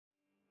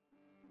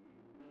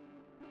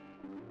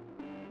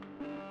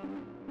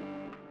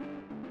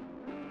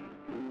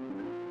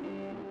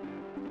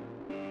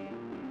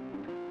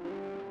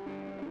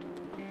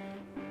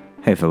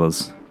Hey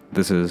fellas,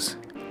 this is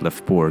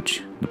Left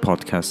Porch, the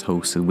podcast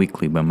hosted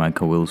weekly by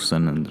Micah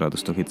Wilson and Rado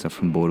Stokica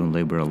from Bodun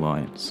Labor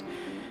Alliance.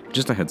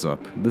 Just a heads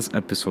up, this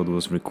episode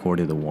was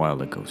recorded a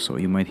while ago, so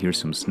you might hear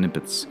some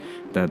snippets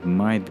that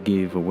might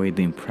give away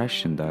the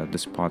impression that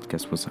this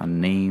podcast was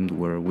unnamed,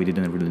 where we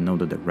didn't really know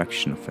the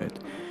direction of it.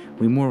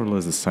 We more or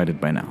less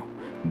decided by now.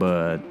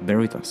 But bear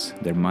with us,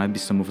 there might be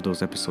some of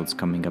those episodes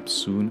coming up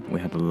soon. We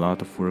have a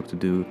lot of work to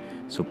do,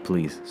 so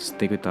please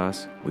stick with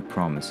us, we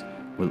promise.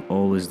 We'll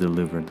always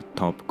deliver the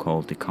top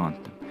quality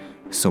content.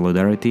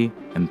 Solidarity,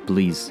 and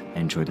please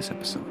enjoy this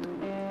episode.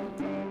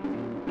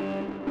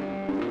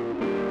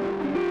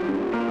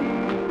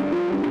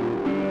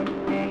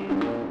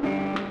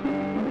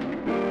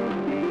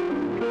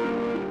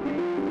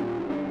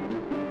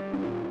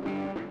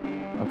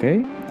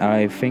 Okay,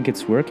 I think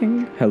it's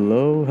working.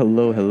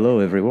 Hello,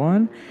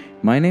 everyone.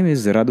 My name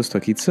is Rado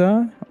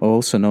Stokica,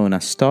 also known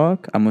as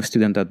Stok. I'm a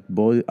student at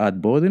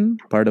Bodun,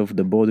 part of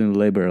the Bodun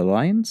Labor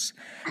Alliance.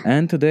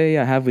 And today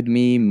I have with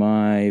me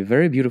my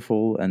very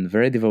beautiful and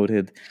very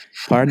devoted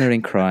partner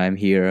in crime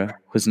here,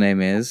 whose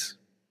name is...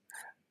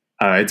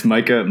 It's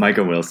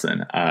Micah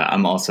Wilson.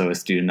 I'm also a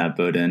student at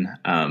Bodun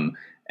and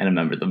a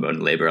member of the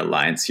Bodun Labor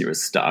Alliance here with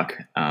Stok.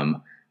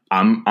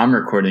 I'm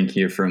recording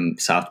here from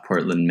South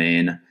Portland,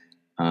 Maine.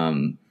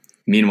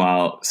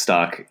 Meanwhile,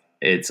 Stok,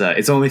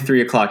 it's only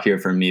 3 o'clock here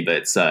for me, but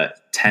it's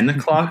 10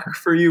 o'clock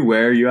for you.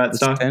 Where are you at,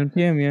 Stok? It's 10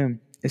 p.m., yeah.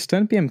 It's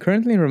 10 p.m.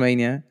 currently in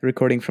Romania,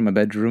 recording from a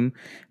bedroom,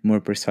 more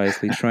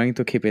precisely, trying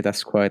to keep it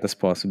as quiet as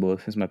possible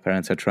since my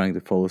parents are trying to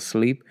fall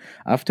asleep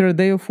after a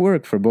day of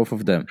work for both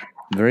of them.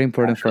 Very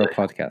important for our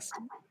podcast.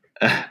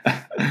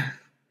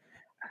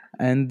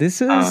 And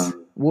this is...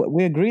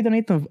 we agreed on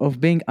it of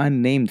being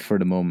unnamed for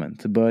the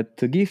moment, but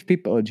to give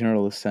people a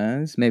general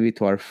sense, maybe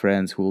to our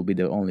friends who will be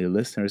the only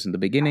listeners in the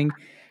beginning,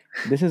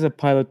 this is a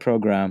pilot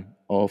program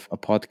of a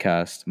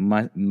podcast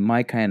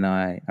Micah and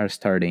I are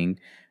starting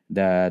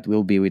that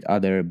will be with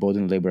other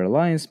Bodun Labor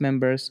Alliance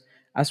members,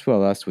 as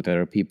well as with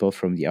other people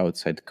from the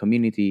outside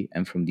community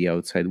and from the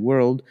outside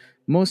world,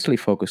 mostly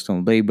focused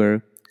on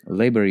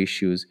labor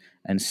issues,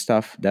 and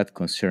stuff that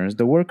concerns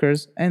the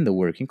workers and the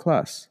working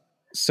class.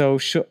 So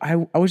I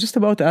was just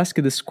about to ask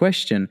you this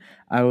question.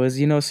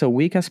 So a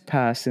week has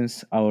passed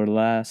since our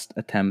last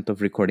attempt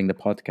of recording the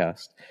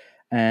podcast.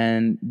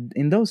 And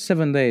in those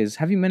 7 days,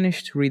 have you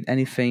managed to read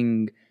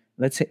anything,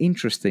 let's say,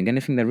 interesting,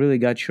 anything that really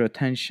got your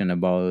attention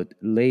about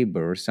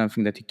labor or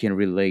something that you can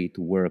relate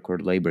to work or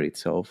labor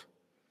itself?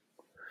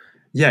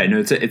 Yeah, no,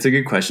 it's a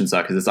good question,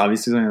 Zach, because it's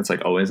obviously something that's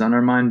like always on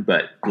our mind,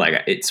 but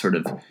like it sort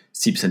of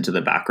seeps into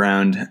the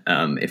background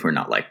if we're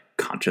not like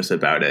conscious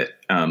about it.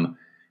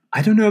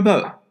 I don't know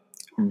about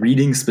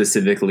reading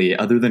specifically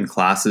other than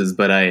classes,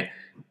 but I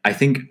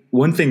think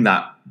one thing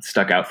that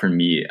stuck out for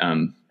me,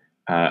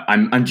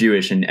 I'm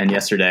Jewish, and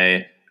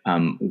yesterday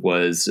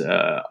was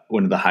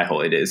one of the high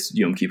holidays,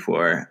 Yom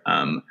Kippur,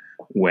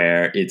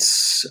 where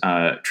it's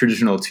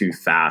traditional to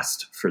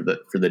fast for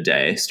the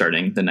day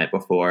starting the night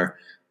before.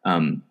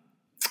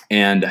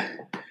 And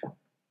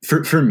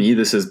for me,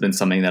 this has been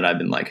something that I've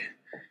been like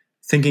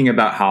thinking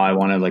about how I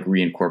want to like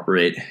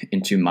reincorporate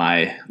into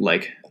my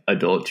like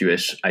adult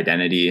Jewish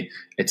identity.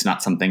 It's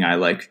not something I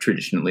like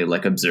traditionally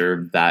like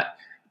observe that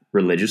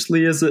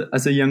religiously as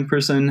a young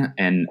person,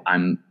 and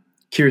I'm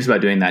curious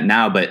about doing that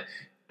now. But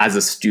as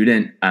a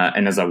student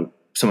and as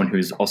someone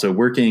who's also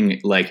working,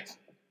 like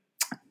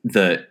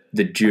the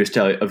Jewish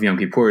day of Yom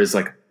Kippur is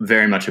like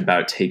very much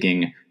about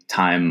taking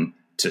time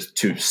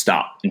to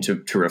stop and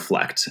to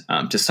reflect,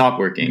 to stop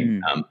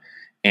working.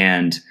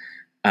 And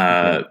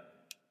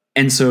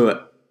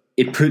so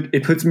it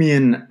puts me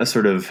in a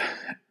sort of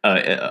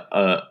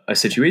a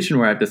situation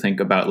where I have to think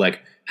about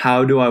like,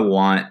 how do I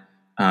want,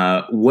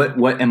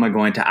 what am I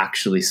going to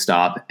actually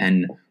stop,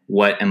 and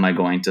what am I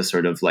going to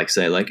sort of like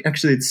say, like,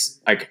 actually it's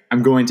like,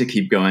 I'm going to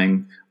keep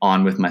going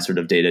on with my sort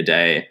of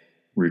day-to-day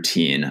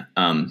routine.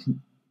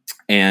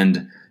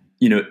 And,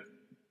 you know,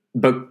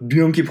 but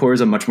Yom Kippur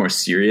is a much more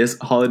serious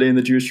holiday in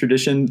the Jewish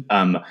tradition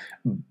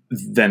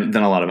than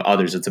a lot of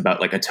others. It's about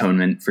like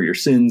atonement for your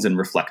sins and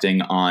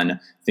reflecting on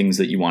things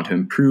that you want to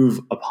improve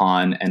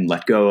upon and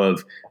let go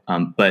of.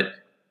 But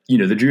you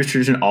know, the Jewish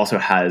tradition also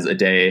has a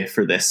day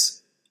for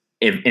this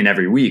in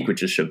every week,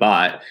 which is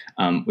Shabbat,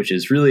 which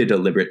is really a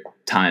deliberate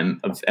time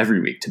of every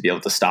week to be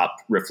able to stop,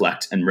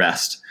 reflect, and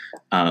rest.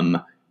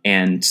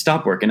 And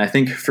stop work. And I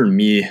think for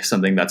me,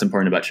 something that's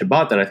important about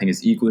Shabbat that I think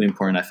is equally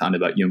important I found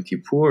about Yom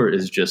Kippur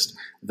is just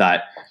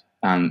that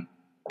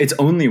it's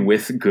only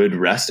with good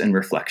rest and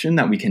reflection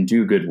that we can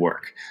do good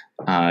work.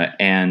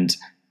 And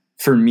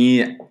for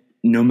me,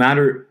 no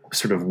matter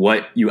sort of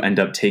what you end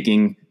up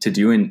taking to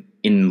do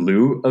in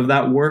lieu of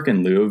that work,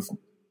 in lieu of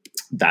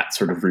that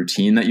sort of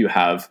routine that you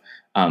have,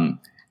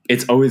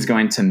 it's always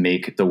going to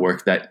make the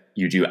work that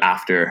you do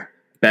after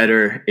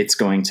better. It's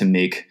going to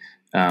make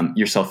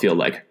yourself feel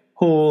like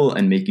whole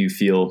and make you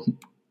feel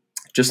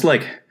just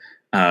like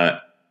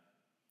to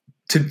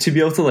be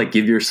able to like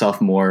give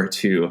yourself more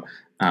to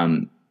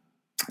the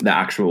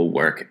actual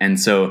work. And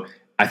so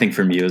I think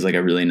for me it was like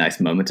a really nice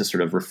moment to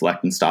sort of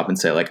reflect and stop and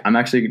say like I'm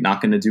actually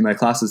not going to do my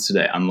classes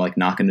today. I'm like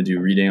not going to do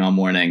reading all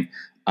morning,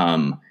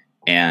 um,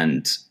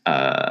 and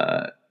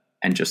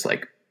and just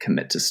like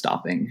commit to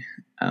stopping,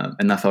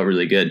 and that felt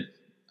really good.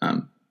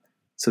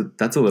 So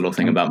that's a little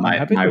thing about I'm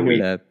happy my to hear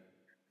week. that. I'm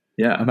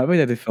Yeah, happy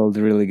that it felt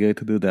really good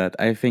to do that.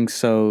 I think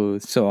so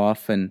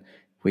often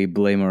we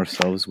blame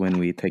ourselves when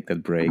we take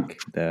that break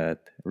that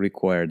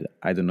required,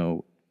 I don't know,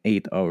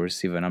 8 hours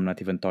even. I'm not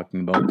even talking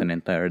about an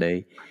entire day.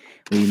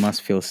 We must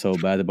feel so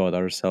bad about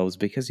ourselves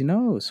because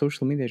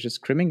social media is just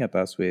screaming at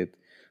us with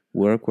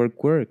work,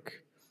 work, work.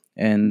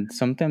 And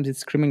sometimes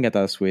it's screaming at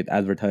us with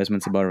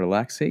advertisements about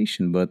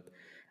relaxation. But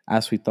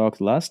as we talked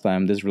last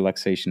time, this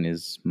relaxation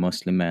is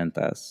mostly meant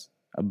as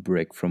a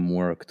break from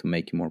work to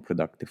make you more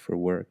productive for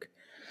work.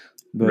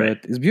 right.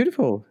 But it's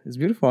beautiful. It's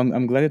beautiful.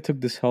 I'm glad I took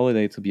this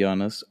holiday. To be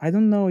honest, I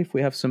don't know if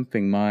we have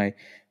something. My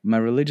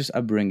religious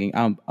upbringing.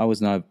 I'm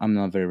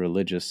not very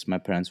religious. My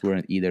parents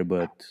weren't either.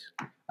 But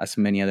as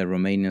many other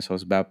Romanians, I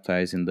was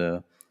baptized in the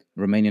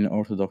Romanian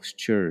Orthodox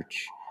Church,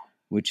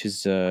 which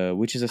is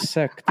a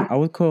sect. I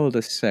would call it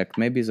a sect.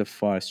 Maybe it's a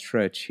far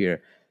stretch here.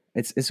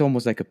 It's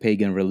almost like a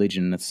pagan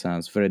religion in that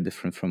sense. Very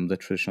different from the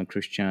traditional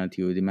Christianity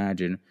you would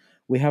imagine.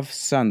 We have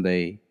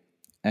Sunday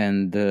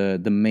and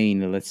the main,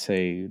 let's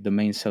say, the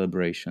main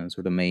celebrations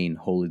or the main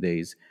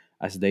holidays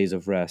as days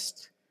of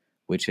rest,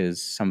 which is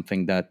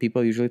something that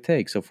people usually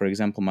take. So for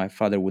example, my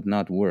father would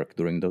not work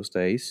during those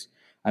days.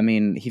 I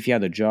mean, if he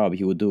had a job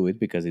he would do it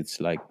because it's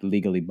like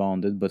legally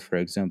bounded, but for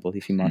example,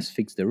 if he must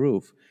fix the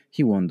roof,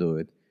 he won't do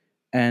it.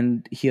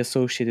 And he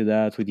associated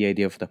that with the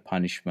idea of the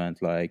punishment,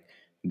 like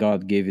God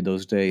gave you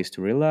those days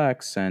to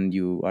relax and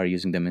you are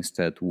using them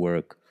instead to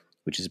work,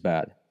 which is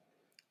bad.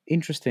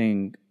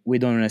 Interesting. We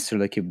don't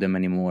necessarily keep them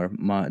anymore,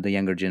 the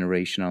younger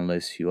generation,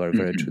 unless you are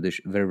very Mhm.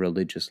 very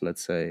religious,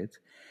 let's say it.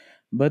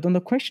 But on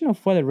the question of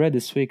what I read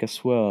this week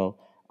as well,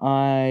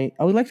 I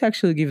would like to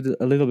actually give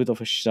a little bit of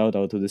a shout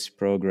out to this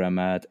program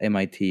at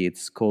MIT.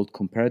 It's called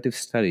Comparative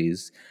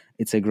Studies.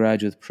 It's a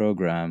graduate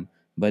program,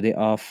 but they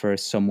offer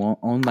some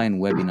online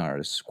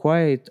webinars,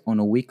 quite on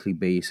a weekly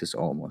basis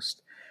almost.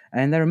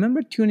 And I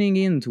remember tuning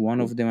in to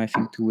one of them, I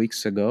think 2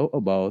 weeks ago,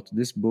 about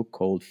this book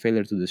called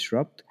Failure to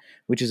Disrupt,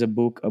 which is a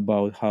book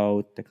about how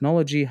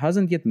technology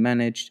hasn't yet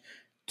managed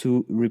to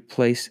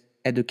replace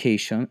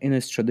education in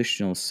its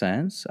traditional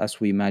sense, as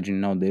we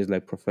imagine nowadays,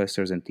 like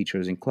professors and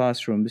teachers in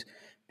classrooms,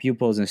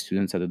 pupils and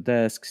students at the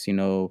desks,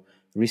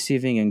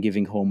 receiving and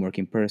giving homework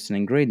in person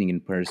and grading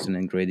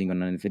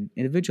on an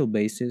individual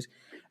basis.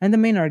 And the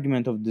main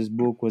argument of this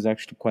book was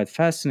actually quite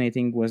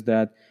fascinating was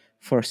that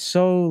for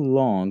so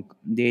long,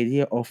 the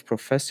idea of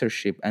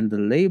professorship and the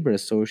labor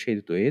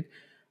associated to it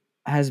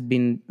has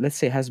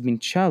been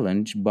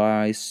challenged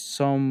by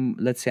some,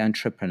 let's say,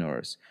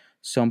 entrepreneurs,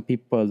 some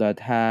people that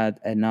had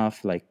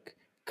enough like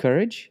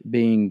courage,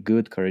 being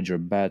good courage or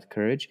bad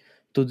courage,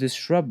 to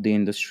disrupt the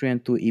industry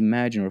and to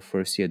imagine or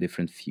foresee a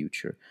different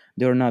future.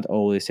 They are not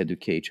always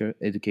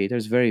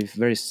educators, very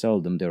very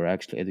seldom they're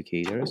actually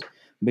educators,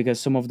 because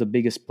some of the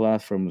biggest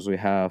platforms we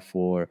have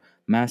for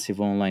massive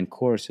online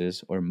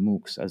courses, or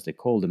MOOCs as they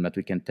call them, that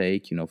we can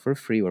take for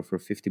free or for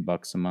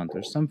 $50 a month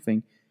or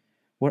something,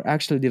 were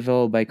actually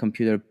developed by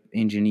computer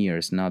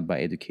engineers, not by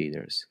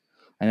educators.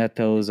 And that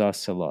tells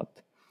us a lot.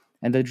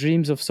 And the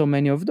dreams of so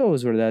many of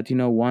those were that,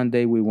 one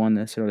day we won't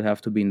necessarily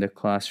have to be in the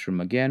classroom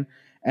again,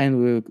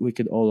 and we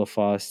could all of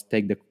us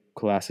take the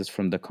classes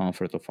from the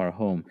comfort of our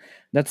home.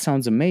 That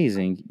sounds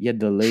amazing, yet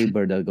the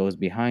labor that goes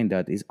behind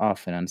that is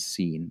often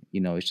unseen.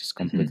 It's just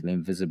Mhm. completely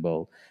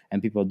invisible.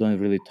 And people don't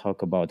really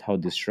talk about how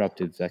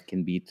disruptive that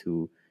can be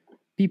to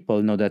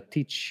people that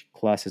teach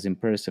classes in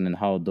person, and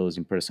how those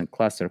in-person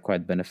classes are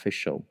quite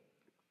beneficial.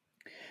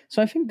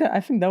 So I think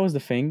that was the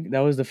thing. That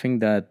was the thing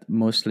that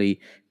mostly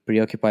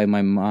preoccupied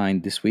my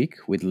mind this week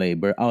with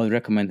labor. I would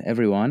recommend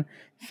everyone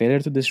Failure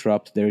to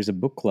Disrupt. There is a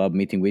book club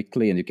meeting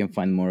weekly, and you can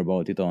find more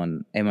about it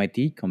on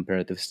MIT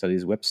Comparative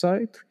Studies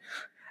website.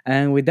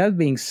 And with that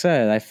being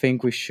said, I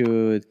think we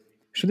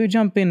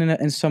jump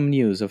in some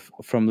news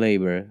from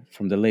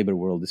the labor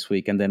world this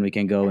week, and then we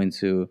can go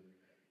into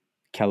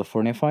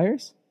California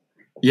fires.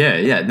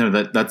 Yeah. No,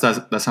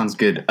 that sounds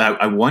good.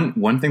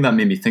 One thing that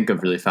made me think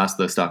of really fast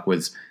though, Stock,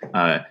 was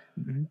uh,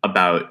 Mhm.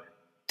 about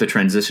the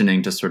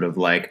transitioning to sort of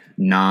like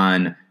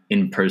non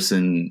in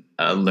person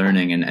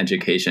learning and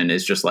education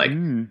is just like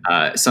Mm.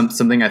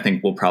 something I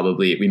think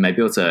we might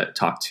be able to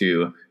talk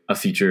to a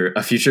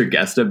future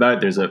guest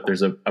about. There's a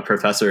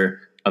professor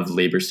of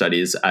labor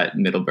studies at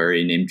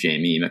Middlebury named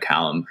Jamie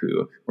McCallum,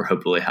 who we're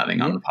hopefully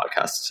having on Yeah. the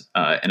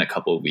podcast in a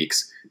couple of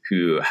weeks,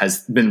 who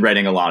has been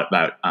writing a lot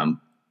about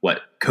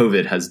what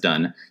COVID has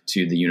done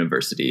to the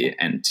university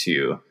and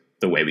to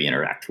the way we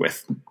interact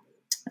with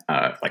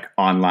like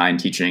online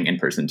teaching,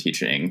 in-person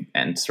teaching,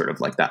 and sort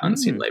of like that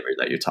unseen Mm. labor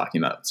that you're talking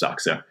about, Stock.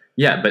 So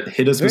yeah, but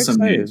hit us with Very some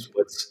excited. news.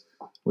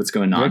 What's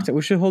going Very on? excited.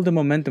 We should hold the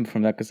momentum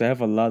from that because I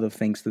have a lot of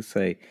things to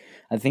say.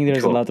 I think there's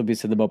a Cool. lot to be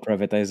said about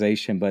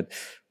privatization, but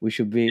we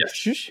should be Yes.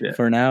 shush Yeah.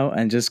 for now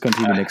and just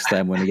continue next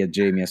time when we get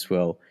Jamie as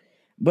well.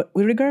 But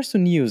with regards to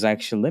news,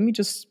 actually, let me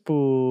just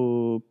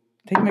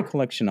take my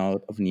collection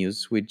out of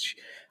news, which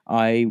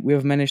we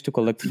have managed to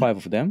collect five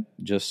of them,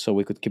 just so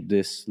we could keep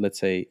this, let's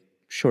say,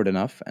 short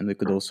enough, and we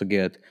could also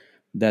get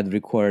that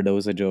required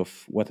dosage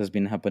of what has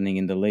been happening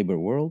in the labor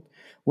world.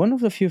 One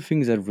of the few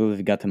things that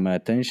really gotten my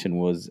attention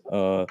was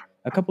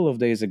a couple of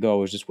days ago. I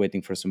was just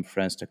waiting for some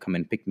friends to come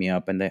and pick me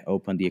up, and I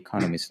opened the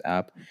Economist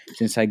app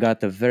since I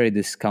got a very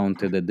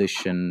discounted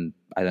edition.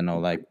 I don't know,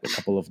 like a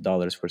couple of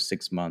dollars for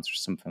 6 months or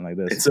something like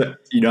this.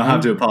 You don't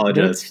have to And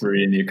apologize that's for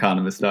reading the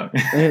Economist stuff.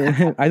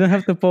 I don't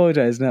have to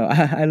apologize. No,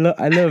 I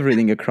love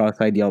reading across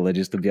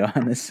ideologies, to be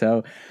honest.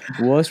 So,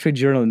 Wall Street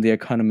Journal and The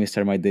Economist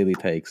are my daily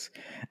takes.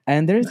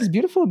 And there is this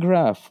beautiful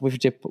graph which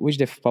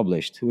they've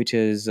published, which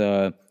is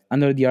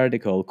under the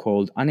article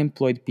called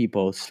 "Unemployed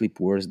People Sleep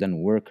Worse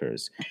Than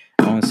Workers"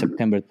 on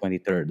September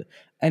 23rd,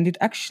 and it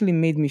actually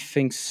made me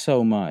think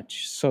so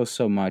much,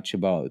 so much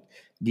about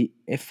the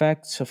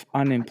effects of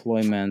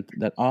unemployment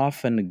that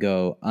often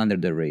go under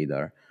the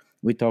radar.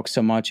 We talk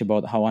so much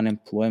about how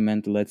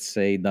unemployment, let's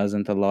say,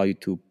 doesn't allow you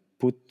to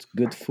put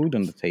good food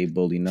on the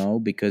table,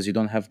 because you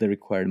don't have the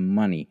required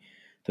money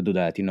to do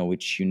that,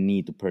 which you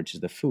need to purchase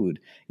the food.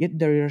 Yet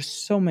there are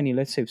so many,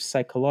 let's say,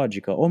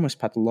 psychological, almost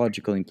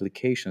pathological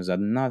implications that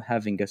not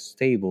having a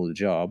stable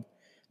job,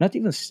 not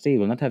even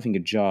stable, not having a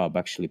job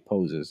actually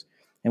poses.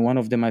 And one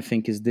of them, I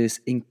think, is this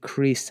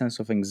increased sense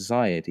of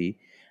anxiety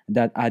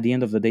that at the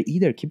end of the day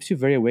either keeps you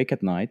very awake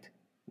at night,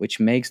 which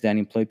makes the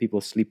unemployed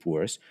people sleep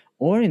worse,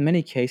 or in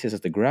many cases,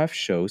 as the graph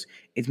shows,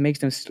 it makes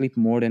them sleep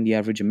more than the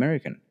average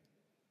American.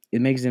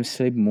 It makes them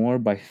sleep more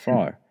by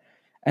far.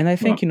 And I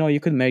think Well, you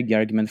could make the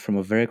argument from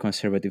a very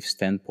conservative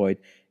standpoint.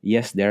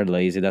 Yes, they're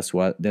lazy. That's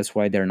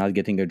why they're not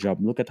getting a job.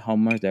 Look at how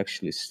much they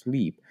actually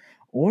sleep.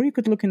 Or you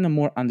could look in a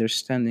more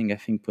understanding, I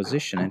think,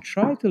 position and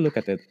try to look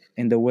at it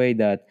in the way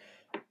that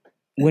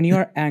when you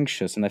are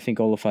anxious, and I think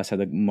all of us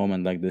had a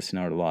moment like this in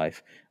our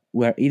life,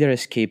 we're either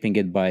escaping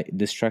it by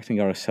distracting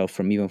ourselves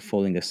from even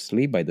falling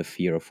asleep by the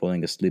fear of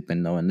falling asleep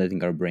and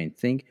letting our brain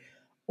think,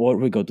 or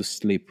we go to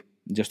sleep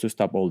just to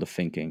stop all the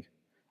thinking.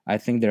 I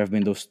think there have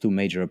been those two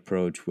major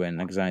approach when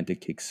anxiety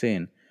kicks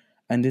in,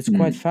 and it's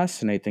quite mm,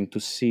 fascinating to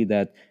see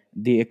that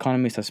the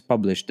Economist has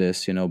published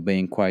this,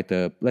 being quite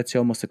a, let's say,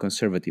 almost a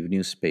conservative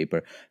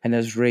newspaper, and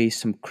has raised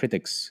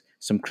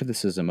some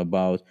criticism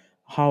about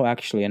how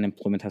actually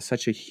unemployment has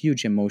such a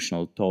huge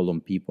emotional toll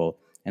on people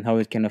and how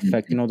it can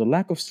affect, mm, the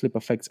lack of sleep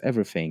affects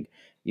everything,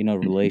 mm,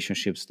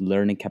 relationships,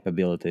 learning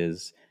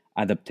capabilities,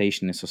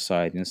 adaptation in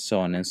society, and so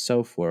on and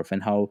so forth,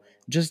 and how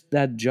just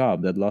that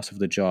loss of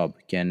the job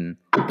can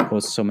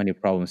cause so many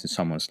problems in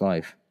someone's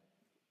life.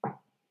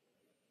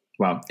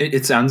 wow,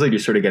 it sounds like you're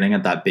sort of getting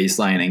at that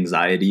baseline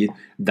anxiety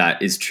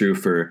that is true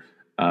for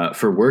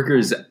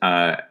workers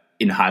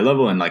in high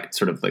level and like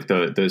sort of like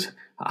those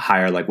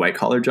higher like white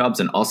collar jobs,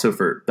 and also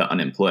for the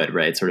unemployed,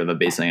 right? Sort of a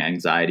baseline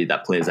anxiety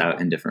that plays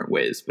out in different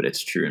ways, but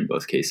it's true in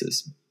both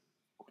cases.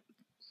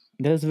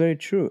 That's very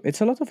true. It's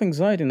a lot of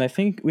anxiety, and I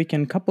think we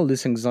can couple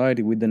this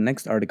anxiety with the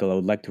next article I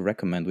would like to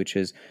recommend, which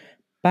is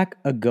Pack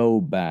a Go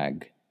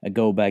Bag. A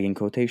Go Bag in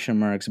quotation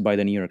marks by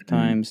the New York Mm,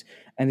 Times,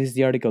 and is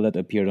the article that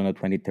appeared on the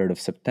 23rd of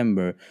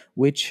September,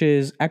 which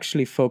is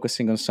actually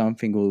focusing on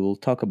something we will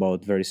talk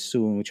about very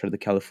soon, which are the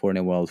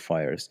California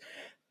wildfires.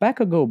 Pack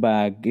a Go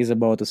Bag is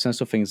about a sense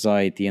of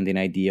anxiety and an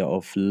idea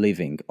of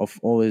living, of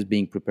always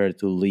being prepared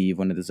to leave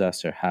when a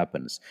disaster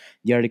happens.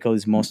 The article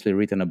is mostly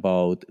written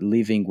about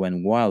living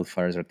when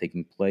wildfires are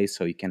taking place,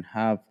 so you can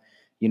have,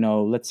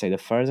 let's say the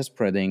fires are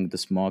spreading, the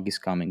smog is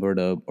coming, or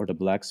the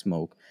black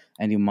smoke,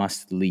 and you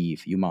must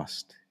leave. You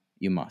must.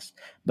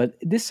 But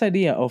this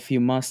idea of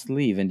you must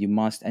leave and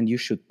you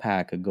should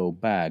pack a go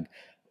bag,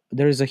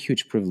 there is a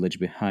huge privilege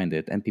behind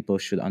it, and people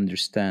should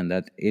understand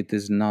that it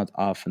is not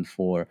often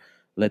for,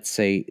 let's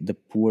say, the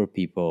poor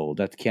people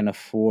that can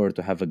afford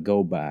to have a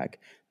go bag,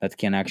 that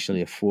can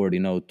actually afford,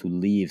 to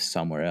leave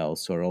somewhere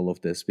else or all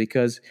of this.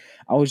 Because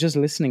I was just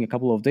listening a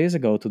couple of days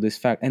ago to this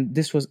fact, and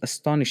this was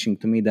astonishing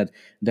to me, that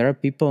there are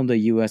people in the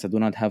US that do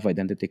not have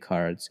identity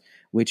cards,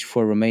 which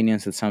for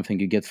Romanians is something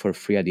you get for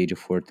free at the age of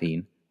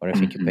 14, or I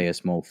think you mhm, pay a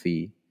small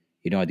fee.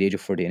 At the age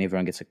of 14,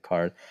 everyone gets a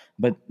card.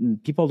 But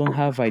people don't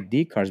have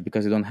ID cards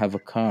because they don't have a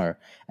car.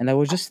 And I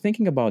was just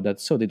thinking about that.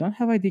 So they don't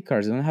have ID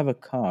cards, they don't have a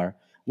car.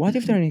 What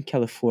if they're mhm. in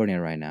California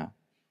right now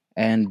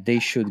and they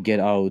should get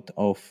out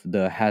of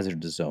the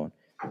hazard zone?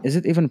 Is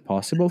it even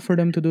possible for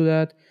them to do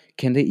that?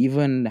 Can they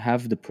even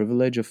have the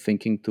privilege of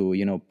thinking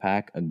to,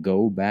 pack a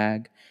go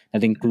bag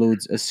that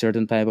includes a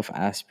certain type of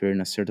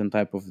aspirin, a certain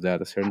type of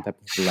that, a certain type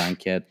of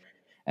blanket,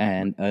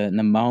 and an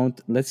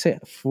amount, let's say,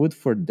 food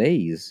for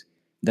days?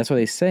 That's what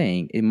they're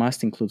saying. It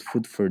must include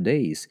food for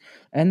days.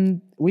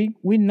 And we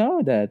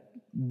know that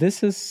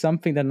this is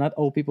something that not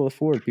all people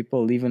afford.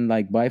 People even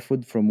like buy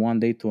food from one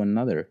day to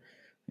another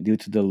due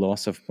to the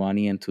loss of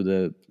money and to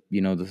the,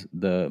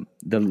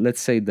 the let's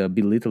say, the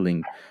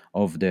belittling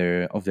of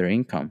their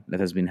income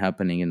that has been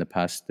happening in the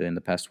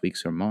past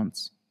weeks or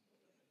months.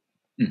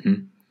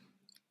 Mhm.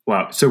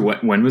 Wow. So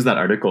when was that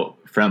article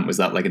from? Was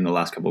that like in the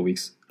last couple of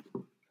weeks?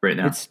 Right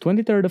now, It's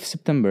 23rd of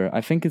September. I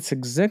think it's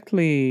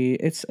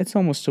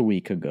almost a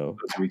week ago.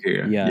 this week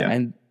here. Yeah, Yeah.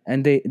 and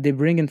And they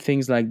bring in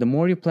things like the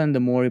more you plan, the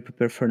more you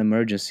prepare for an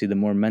emergency, the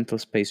more mental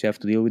space you have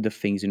to deal with the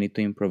things you need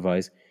to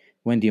improvise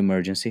when the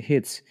emergency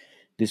hits.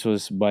 This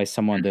was by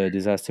someone at the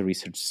Disaster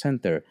Research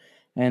Center.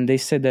 And they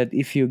said that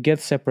if you get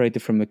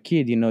separated from a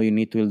kid, you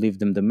need to leave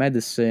them the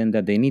medicine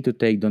that they need to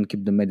take. Don't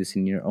keep the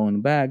medicine in your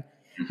own bag.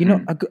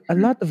 Hmm. A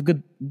lot of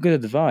good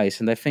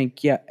advice. And I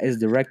think, yeah, as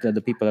directed,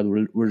 the people that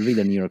will read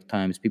the New York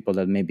Times, people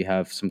that maybe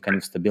have some kind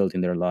of stability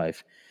in their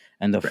life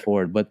and Right.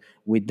 afford. But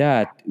with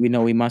that,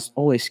 we must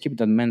always keep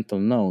that mental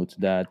note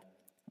that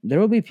there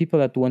will be people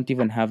that won't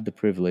even have the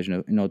privilege,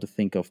 to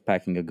think of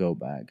packing a go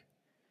bag,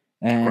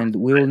 Of course. and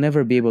we will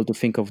never be able to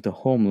think of the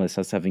homeless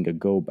as having a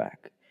go bag,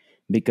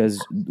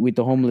 because with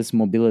the homeless,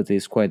 mobility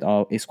is quite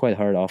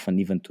hard often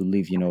even to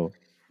leave,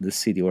 the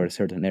city or a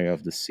certain area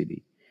of the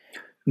city.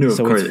 No, of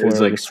So it's course. It was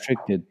for like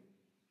restricted.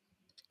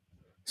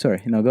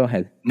 Sorry, no, go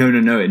ahead.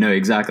 no,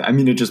 exactly. I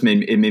mean,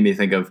 it made me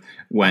think of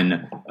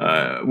when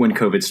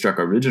COVID struck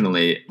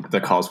originally,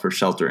 the calls for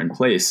shelter in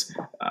place.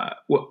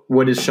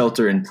 What does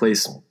shelter in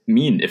place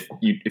mean?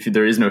 If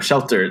there is no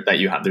shelter that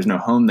you have, there's no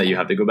home that you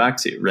have to go back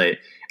to, right?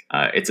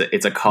 It's a That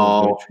is very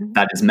call true.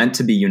 that is meant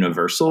to be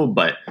universal,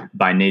 but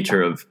by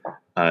nature of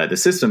the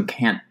system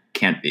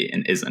can't be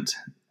and isn't,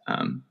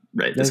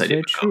 right? This That's idea very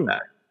of a go true.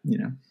 back, you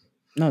know.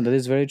 No, that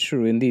is very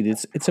true indeed.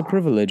 It's a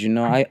privilege.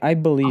 I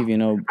believe,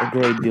 a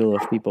great deal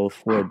of people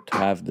afford to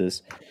have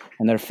this,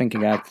 and are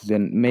thinking actively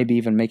and maybe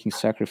even making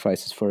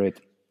sacrifices for it.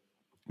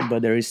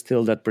 But there is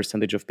still that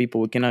percentage of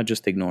people we cannot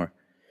just ignore.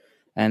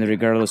 And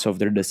regardless of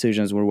their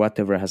decisions or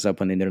whatever has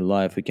happened in their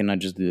life, we cannot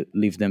just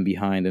leave them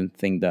behind and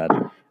think that,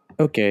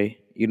 okay,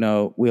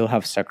 we'll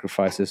have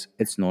sacrifices.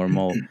 It's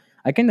normal.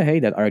 I kind of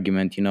hate that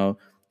argument.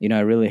 I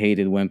really hate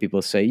it when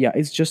people say, yeah,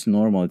 it's just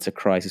normal. It's a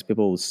crisis.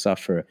 People will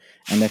suffer.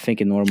 And I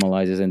think it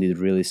normalizes and it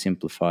really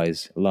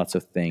simplifies lots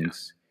of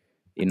things.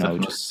 Definitely.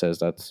 Just says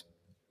that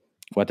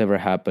whatever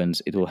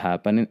happens, it will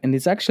happen. And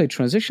it's actually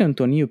transitioned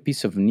to a new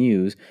piece of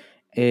news.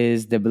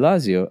 Is De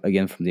Blasio,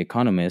 again from The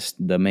Economist,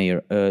 the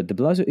mayor? De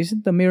Blasio, is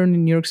it the mayor in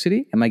New York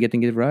City? Am I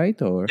getting it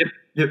right? Or Yep.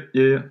 Yep.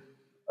 Yeah. Yeah.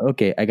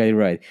 okay, I got it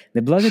right.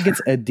 De Blasio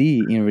gets a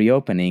D in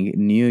reopening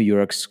New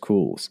York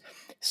schools.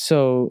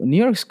 So New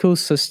York school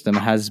system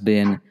has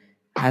been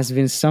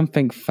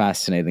something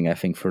fascinating, I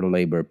think, for the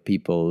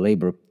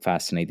labor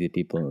fascinated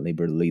people,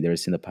 labor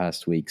leaders in the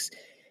past weeks.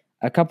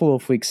 A couple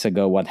of weeks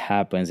ago, what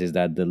happens is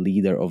that the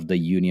leader of the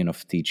union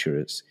of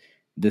teachers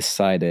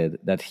decided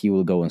that he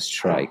will go on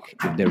strike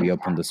if they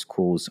reopen the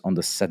schools on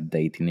the set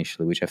date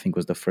initially, which I think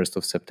was the 1st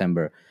of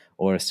September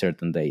or a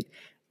certain date.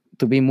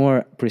 To be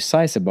more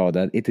precise about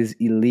that, it is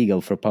illegal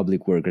for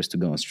public workers to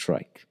go on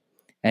strike.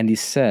 And he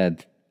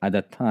said at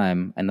that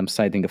time, and I'm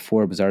citing a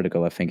Forbes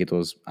article, I think it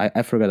was,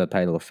 I forgot the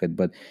title of it,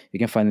 but you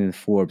can find it in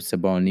Forbes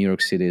about New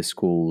York City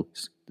school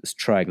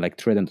strike, like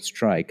threatened to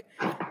strike.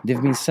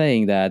 They've been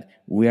saying that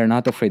we are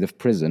not afraid of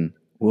prison.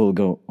 We'll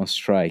go on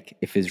strike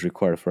if it's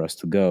required for us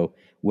to go.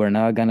 We're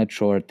not gonna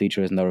throw our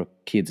teachers and our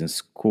kids in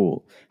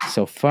school.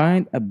 So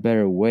find a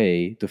better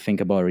way to think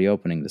about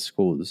reopening the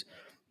schools,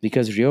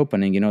 because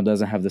reopening,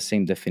 doesn't have the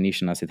same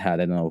definition as it had,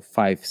 I don't know,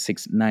 5,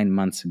 6, 9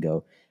 months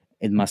ago.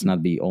 It must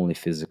not be only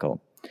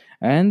physical.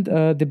 And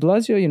De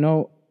Blasio,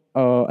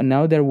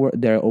 now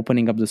they're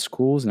opening up the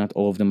schools. Not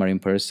all of them are in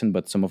person,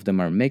 but some of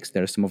them are mixed.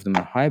 Some of them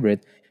are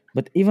hybrid.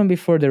 But even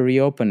before the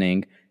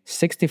reopening,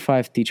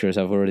 65 teachers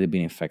have already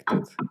been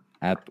infected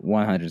at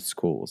 100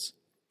 schools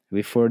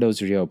before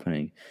those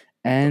reopening.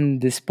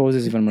 And this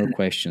poses even more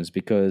questions,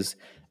 because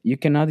you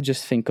cannot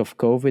just think of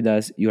COVID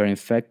as you are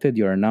infected,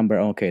 you're a number,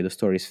 okay, the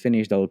story is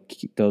finished,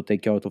 they'll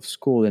take you out of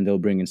school and they'll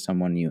bring in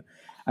someone new.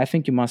 I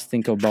think you must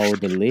think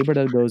about the labor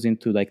that goes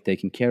into like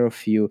taking care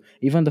of you,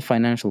 even the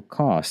financial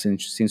costs.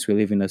 Since we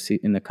live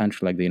in a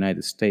country like the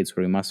United States,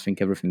 where we must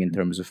think everything in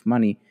terms of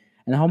money,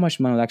 and how much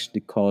money it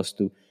actually costs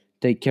to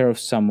take care of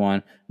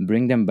someone,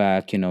 bring them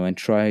back, and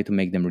try to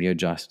make them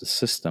readjust the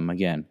system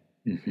again,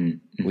 Hmm.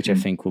 which I Hmm.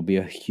 think will be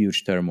a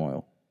huge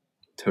turmoil.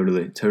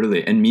 Totally,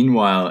 totally. And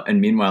meanwhile,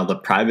 the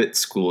private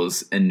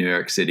schools in New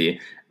York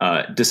City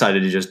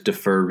decided to just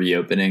defer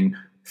reopening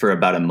for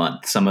about a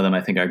month. Some of them,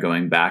 I think, are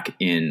going back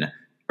in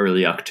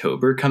early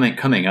October,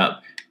 coming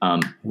up.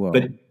 But Whoa.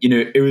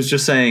 it was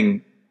just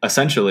saying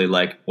essentially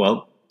like,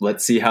 well,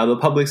 let's see how the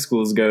public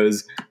schools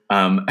goes,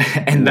 and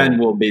then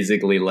Whoa. we'll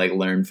basically like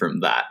learn from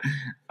that.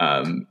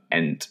 And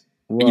I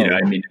Whoa.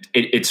 mean,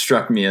 it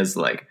struck me as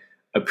like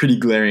a pretty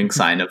glaring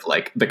sign of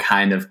like the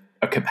kind of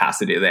a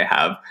capacity they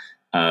have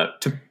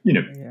to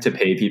Yeah. to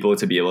pay people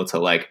to be able to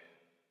like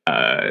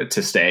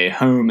to stay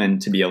home and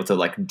to be able to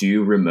like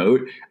do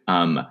remote,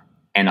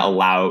 and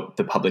allow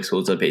the public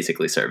schools to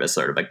basically serve as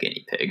sort of a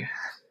guinea pig.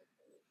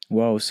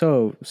 Wow,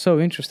 so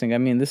interesting. I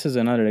mean, this is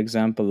another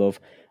example of.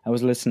 I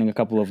was listening a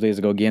couple of days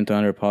ago again to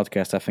another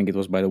podcast. I think it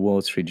was by the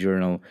Wall Street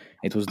Journal.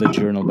 It was the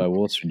Journal by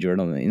Wall Street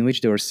Journal, in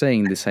which they were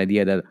saying this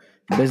idea that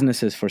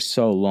businesses for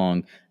so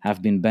long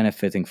have been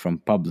benefiting from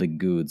public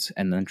goods,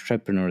 and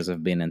entrepreneurs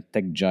have been, and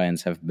tech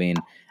giants have been,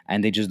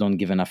 and they just don't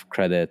give enough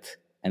credit.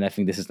 And I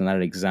think this is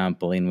another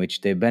example in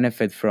which they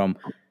benefit from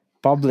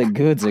public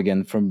goods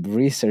again, from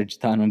research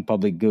done on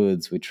public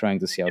goods. We're trying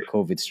to see how Yep.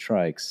 COVID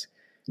strikes.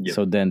 Yep.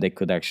 So then they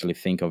could actually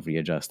think of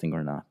readjusting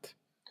or not.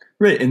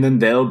 Right, and then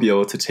they'll be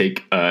able to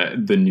take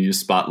the news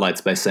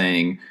spotlights by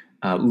saying,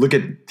 look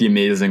at the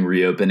amazing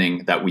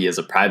reopening that we as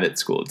a private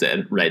school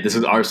did, right? This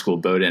is our school,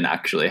 Bowdoin,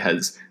 actually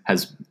has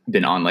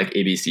been on like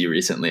ABC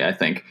recently, I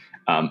think,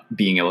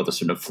 being able to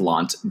sort of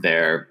flaunt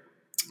their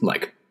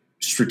like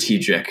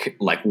strategic,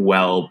 like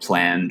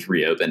well-planned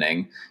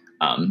reopening.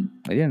 I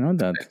didn't know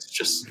that. It's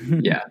just,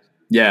 yeah.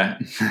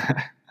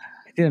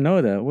 I didn't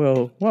know that.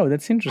 Well, wow,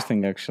 that's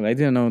interesting, actually. I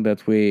didn't know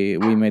that we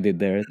made it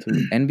there to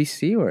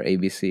NBC or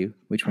ABC.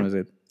 Which one is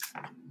it?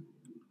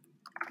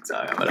 So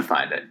I'm going to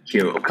find it.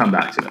 Here, we'll come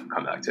back to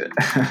it.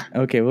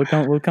 Okay,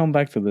 we'll come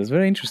back to this.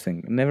 Very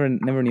interesting. Never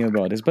knew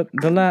about this. But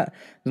the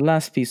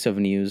last piece of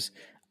news,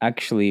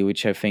 actually,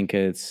 which I think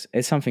it's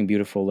something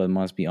beautiful that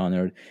must be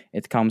honored.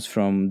 It comes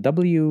from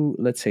WVVA.com,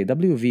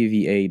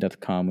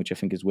 which I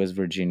think is West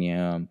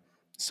Virginia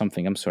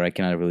something. I'm sorry, I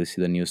cannot really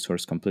see the news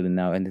source completely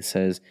now. And it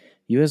says,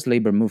 U.S.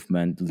 labor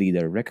movement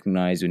leader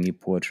recognized with new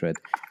portrait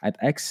at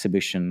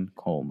exhibition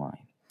coal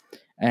mine.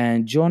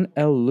 And John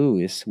L.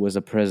 Lewis was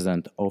the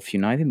president of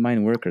United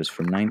Mine Workers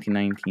from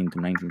 1919 to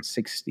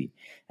 1960,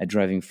 a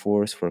driving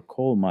force for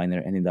coal miner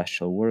and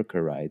industrial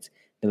worker rights.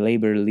 The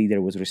labor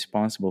leader was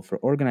responsible for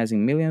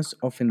organizing millions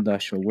of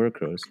industrial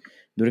workers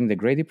during the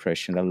Great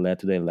Depression that led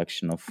to the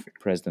election of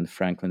President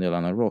Franklin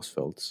Delano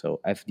Roosevelt, so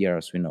FDR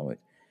as we know it.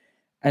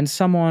 And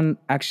someone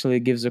actually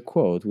gives a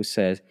quote which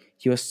says,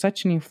 he was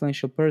such an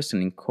influential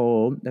person in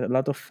coal that a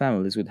lot of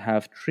families would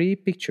have 3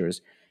 pictures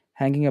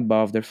hanging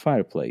above their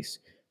fireplace.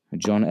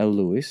 John L.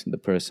 Lewis, the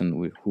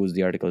person whose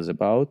the article is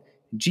about,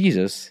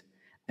 Jesus,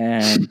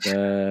 and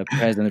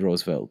President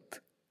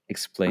Roosevelt,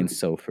 explains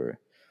Sofer.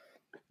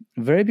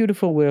 Very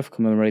beautiful way of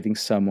commemorating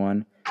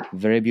someone.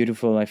 Very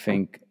beautiful, I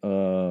think,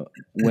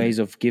 ways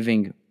of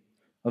giving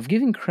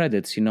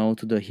credits, to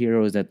the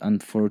heroes that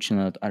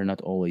unfortunately are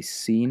not always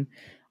seen.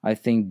 I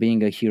think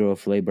being a hero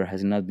of labor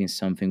has not been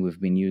something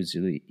we've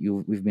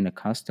been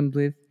accustomed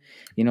with.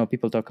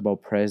 People talk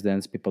about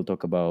presidents, people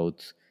talk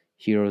about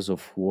heroes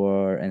of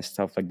war and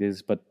stuff like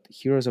this, but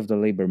heroes of the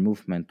labor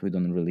movement we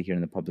don't really hear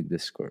in the public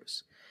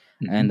discourse.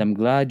 Mm-hmm. And I'm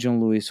glad John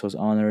Lewis was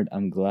honored.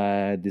 I'm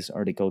glad this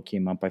article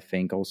came up, I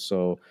think,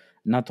 also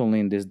not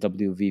only in this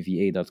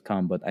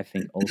WVVA.com, but I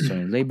think also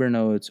in Labor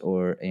Notes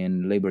or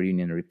in Labor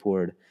Union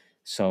Report,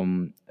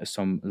 some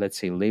let's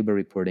say labor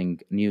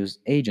reporting news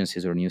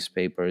agencies or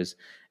newspapers,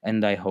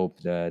 and I hope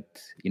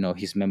that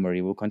his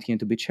memory will continue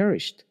to be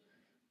cherished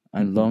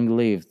and long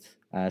lived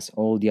as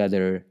all the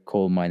other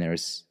coal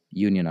miners,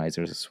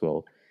 unionizers as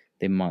well.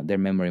 Their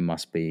memory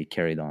must be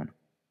carried on.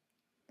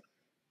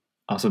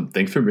 Awesome.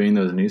 Thanks for bringing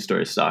those news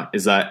stories, Stock.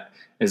 Is that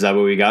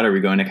what we got? Are we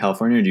going to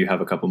California, or do you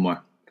have a couple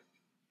more?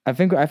 I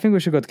think we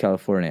should go to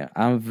California.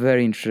 I'm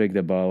very intrigued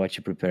about what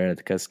you prepared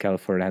because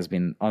California has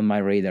been on my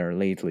radar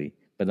lately.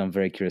 But I'm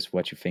very curious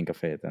what you think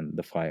of it and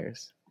the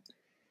fires.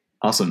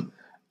 Awesome.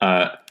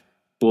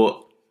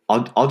 Well,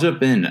 I'll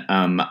jump in.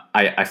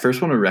 I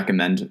first want to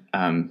recommend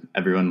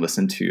everyone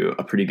listen to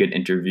a pretty good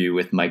interview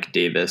with Mike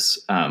Davis,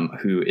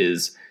 who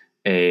is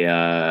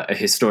a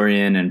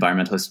historian,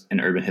 environmentalist,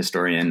 and urban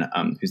historian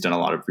who's done a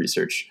lot of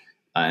research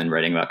and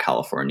writing about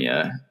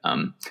California.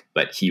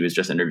 But he was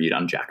just interviewed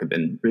on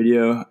Jacobin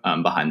Radio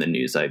behind the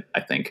news, I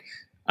think,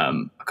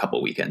 a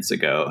couple weekends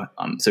ago.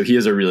 So he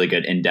has a really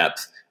good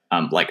in-depth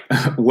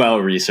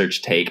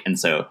well-researched take. And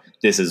so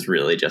this is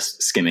really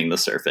just skimming the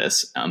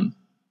surface.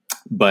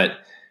 But,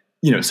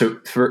 so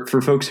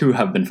for folks who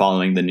have been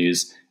following the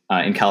news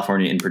in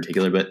California in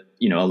particular, but,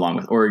 along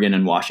with Oregon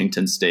and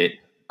Washington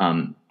State,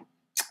 the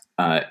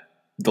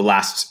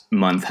last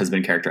month has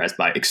been characterized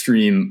by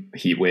extreme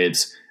heat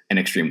waves and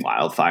extreme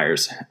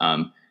wildfires.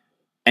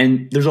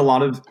 And there's a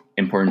lot of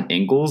important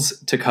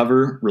angles to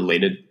cover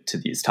related to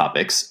these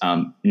topics,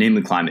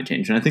 namely climate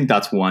change. And I think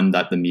that's one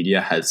that the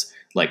media has,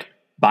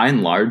 by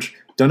and large,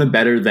 done a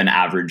better than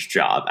average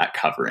job at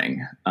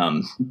covering,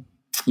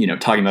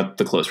 talking about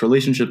the close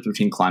relationships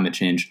between climate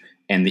change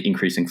and the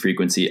increasing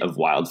frequency of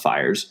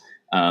wildfires.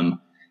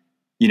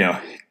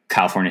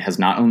 California has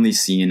not only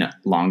seen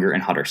longer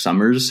and hotter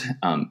summers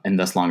and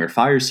thus longer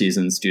fire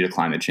seasons due to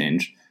climate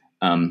change,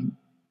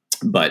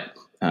 but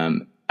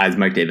as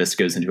Mike Davis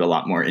goes into a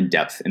lot more in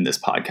depth in this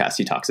podcast,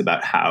 he talks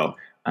about how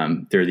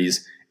there are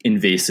these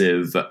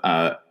invasive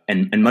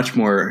and much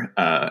more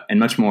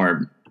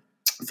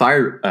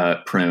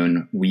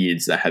fire-prone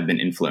weeds that have been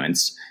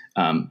influenced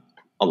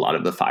a lot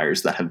of the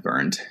fires that have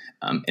burned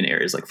in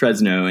areas like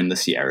Fresno and the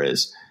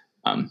Sierras.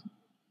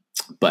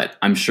 But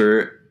I'm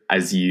sure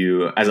as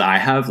I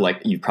have,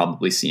 you've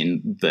probably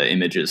seen the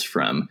images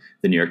from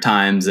the New York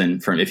Times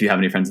and from, if you have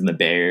any friends in the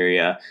Bay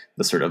Area,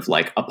 the sort of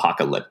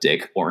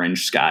apocalyptic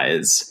orange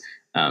skies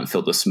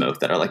filled with smoke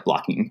that are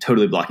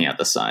totally blocking out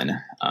the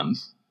sun.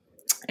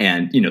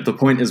 And the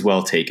point is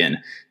well taken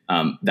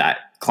that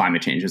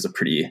climate change is a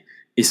pretty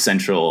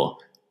essential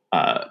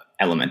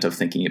element of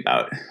thinking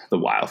about the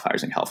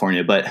wildfires in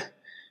California. But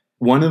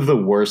one of the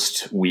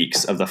worst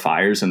weeks of the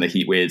fires and the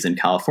heat waves in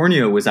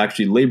California was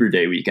actually Labor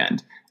Day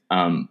weekend.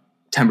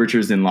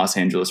 Temperatures in Los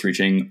Angeles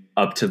reaching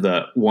up to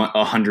the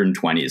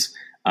 120s.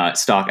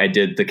 Stock, I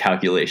did the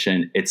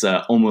calculation. It's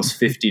almost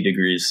 50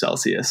 degrees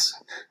Celsius.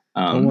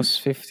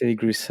 Almost 50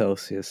 degrees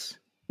Celsius.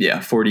 Yeah,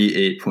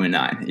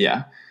 48.9.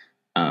 Yeah.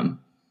 Oh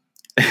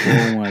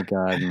my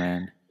God,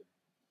 man.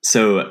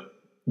 So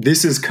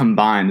this is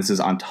combined. This is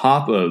on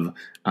top of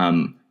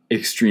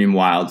extreme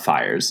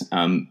wildfires.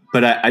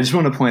 But I just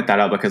want to point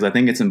that out because I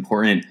think it's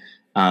important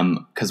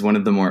because one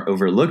of the more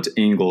overlooked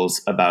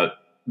angles about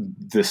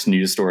this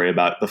news story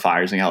about the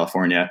fires in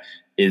California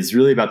is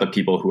really about the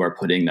people who are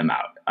putting them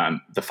out.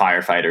 The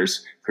firefighters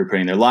who are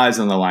putting their lives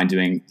on the line,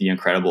 doing the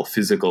incredible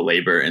physical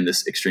labor in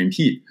this extreme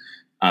heat.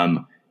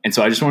 And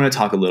so I just want to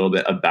talk a little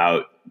bit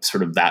about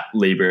sort of that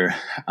labor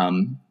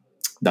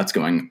that's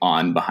going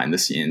on behind the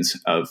scenes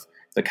of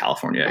the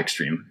California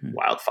extreme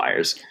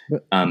wildfires.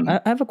 I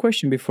have a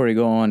question before you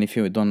go on, if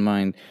you don't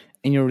mind.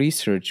 In your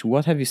research,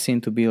 what have you seen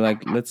to be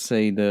like, let's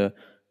say, the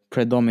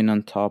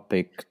predominant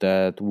topic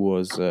that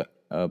was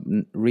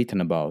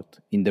written about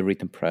in the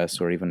written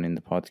press or even in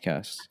the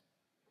podcast?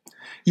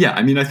 Yeah,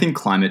 I mean, I think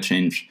climate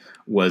change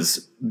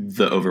was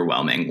the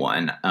overwhelming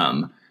one.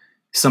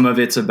 Some of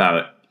it's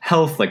about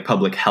health, like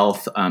public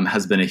health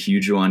has been a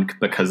huge one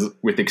because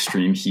with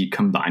extreme heat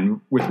combined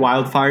with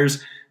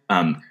wildfires,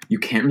 you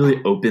can't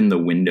really open the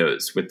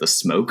windows with the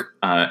smoke.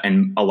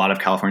 And a lot of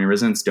California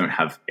residents don't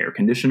have air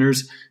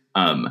conditioners.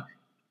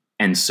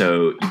 And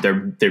so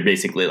they're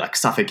basically like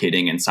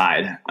suffocating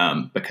inside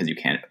because you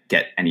can't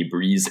get any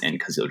breeze in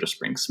because you'll just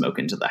bring smoke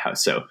into the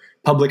house. So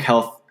public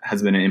health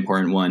has been an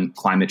important one.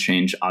 Climate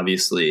change,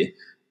 obviously.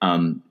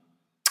 And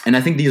I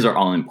think these are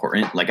all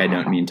important. Like, I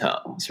don't mean to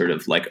sort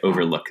of like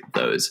overlook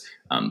those.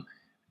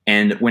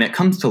 And when it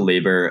comes to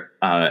labor,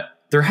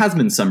 there has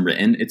been some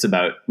written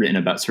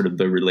about sort of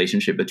the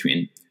relationship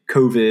between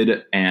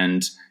COVID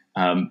and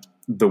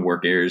the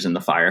workers and the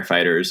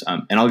firefighters.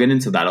 And I'll get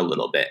into that a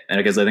little bit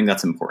because I think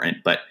that's important,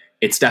 but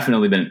it's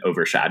definitely been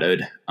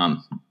overshadowed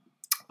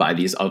by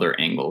these other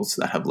angles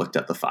that have looked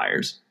at the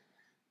fires.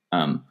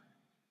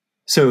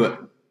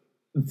 So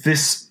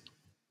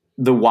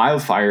the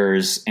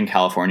wildfires in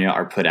California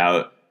are put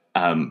out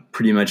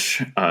pretty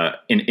much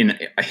in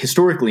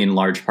historically in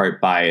large part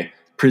by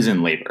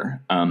prison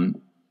labor.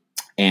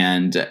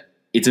 And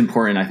it's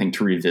important, I think,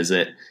 to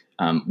revisit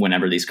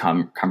whenever these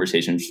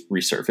conversations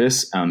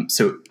resurface.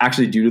 So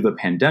actually, due to the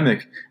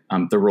pandemic,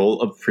 the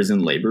role of prison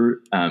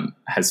labor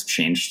has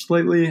changed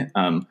slightly.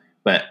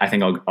 But I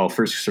think I'll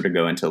first sort of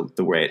go into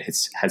the way it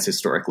has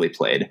historically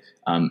played,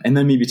 and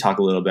then maybe talk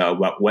a little bit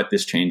about what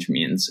this change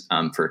means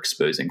for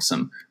exposing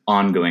some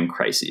ongoing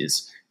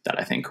crises that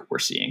I think we're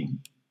seeing.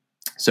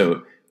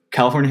 So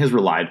California has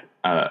relied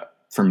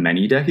for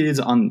many decades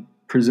on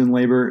prison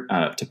labor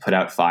to put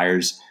out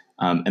fires.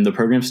 And the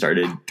program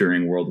started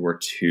during World War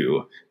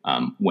II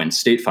when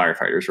state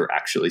firefighters were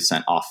actually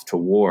sent off to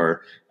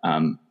war,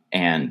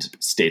 and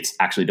states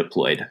actually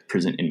deployed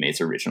prison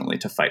inmates originally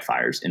to fight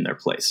fires in their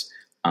place.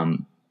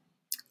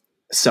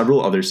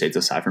 Several other states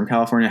aside from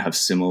California have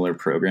similar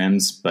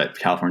programs, but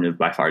California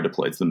by far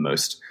deploys the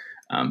most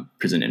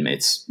prison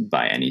inmates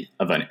by any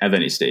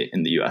state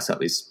in the U.S. at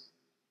least.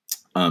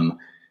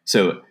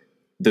 So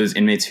those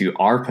inmates who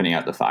are putting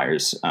out the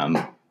fires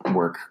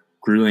work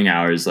grueling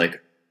hours, like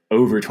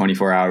over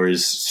 24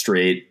 hours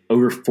straight,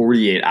 over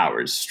 48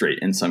 hours straight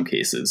in some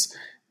cases.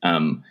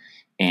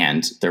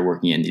 And they're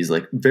working in these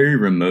like very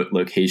remote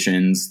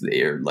locations.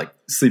 They are like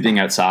sleeping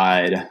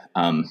outside,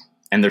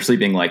 and they're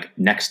sleeping like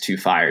next to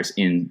fires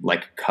in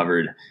like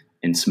covered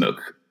in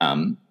smoke.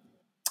 And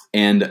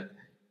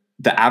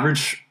the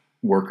average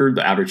worker,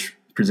 the average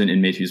prison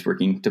inmate who's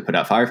working to put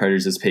out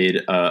firefighters is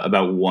paid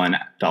about $1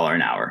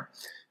 an hour.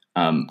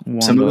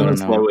 Some of them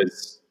as low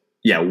as,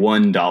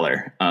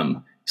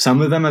 $1.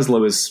 Some of them as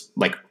low as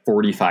like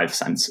 45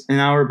 cents an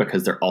hour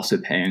because they're also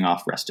paying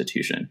off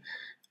restitution.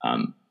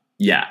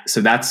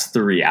 So that's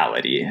the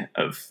reality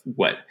of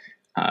what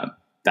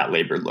that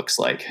labor looks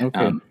like.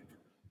 Okay.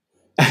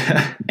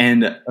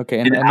 And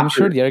I'm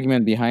sure the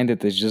argument behind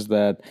it is just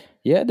that,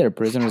 they're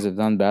prisoners that have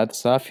done bad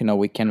stuff.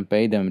 We can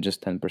pay them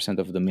just 10%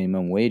 of the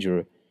minimum wage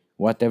or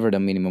whatever the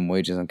minimum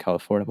wage is in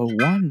California. But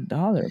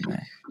 $1,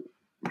 man.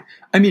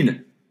 I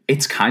mean,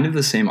 it's kind of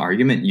the same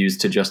argument used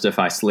to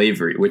justify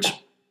slavery, which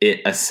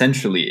it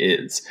essentially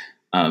is.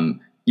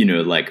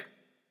 Like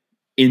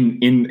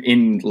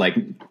in like,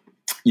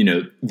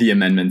 the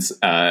amendments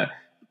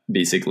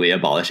basically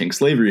abolishing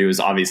slavery was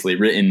obviously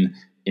written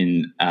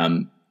in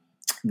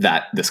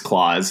that this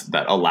clause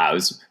that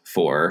allows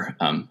for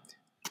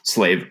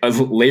slave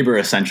labor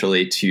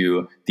essentially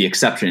to the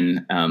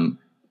exception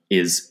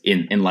is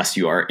unless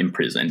you are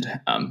imprisoned,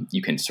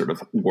 you can sort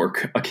of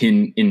work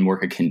akin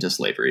to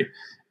slavery.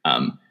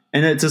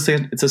 And it's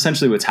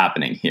essentially what's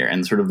happening here.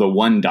 And sort of the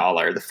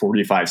 $1, the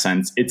 45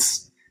 cents,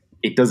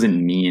 it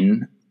doesn't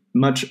mean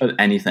much of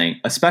anything,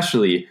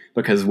 especially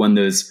because when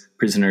those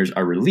prisoners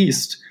are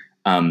released,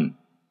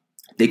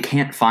 they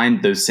can't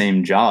find those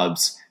same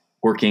jobs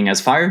working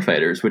as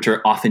firefighters, which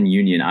are often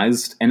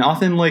unionized and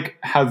often like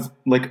have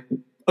like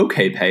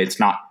okay pay. It's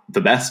not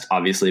the best,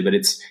 obviously, but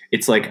it's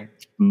like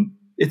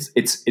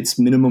it's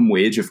minimum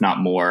wage, if not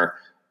more,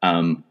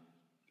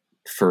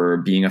 for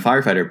being a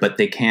firefighter. But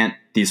they can't.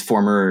 These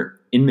former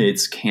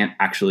inmates can't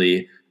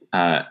actually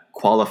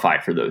qualify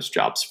for those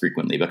jobs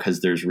frequently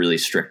because there's really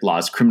strict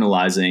laws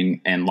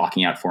criminalizing and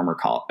locking out former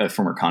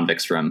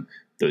convicts from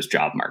those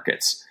job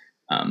markets.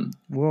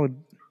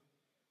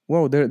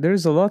 Well,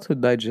 there's a lot to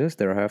digest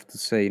there, I have to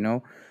say.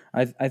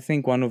 I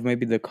think one of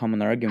maybe the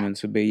common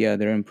arguments would be, yeah,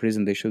 they're in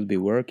prison, they should be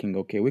working.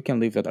 Okay, we can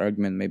leave that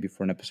argument maybe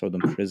for an episode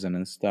on prison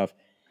and stuff.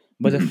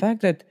 But the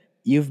fact that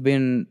you've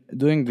been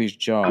doing this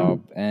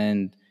job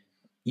and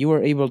you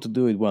were able to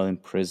do it well in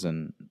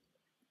prison,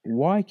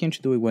 why can't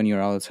you do it when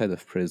you're outside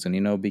of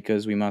prison?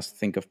 Because we must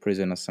think of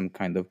prison as some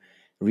kind of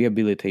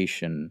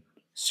rehabilitation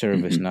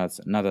service,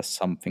 not as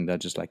something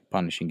that's just like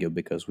punishing you,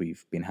 because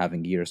we've been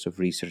having years of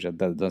research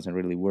that doesn't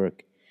really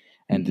work.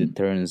 And it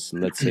turns,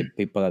 let's say,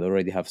 people that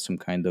already have some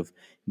kind of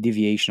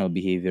deviational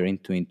behavior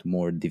into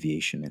more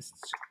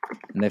deviationists.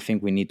 And I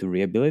think we need to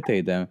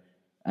rehabilitate them.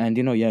 And,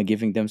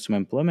 giving them some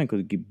employment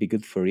could be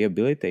good for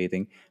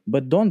rehabilitating.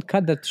 But don't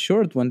cut that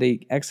short when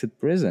they exit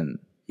prison.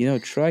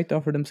 Try to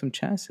offer them some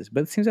chances.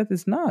 But it seems that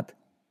it's not.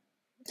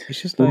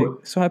 It's just like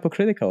so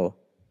hypocritical.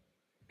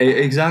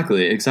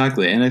 Exactly.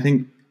 And I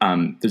think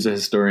there's a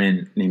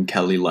historian named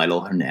Kelly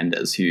Lytle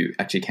Hernandez who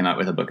actually came out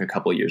with a book a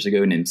couple years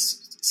ago named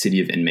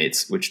City of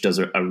Inmates, which does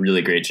a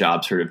really great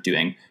job sort of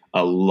doing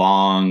a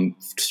long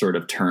sort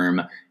of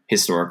term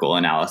historical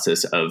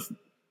analysis of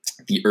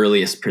the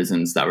earliest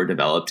prisons that were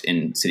developed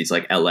in cities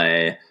like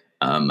LA,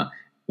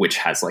 which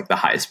has like the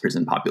highest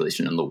prison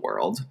population in the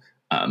world.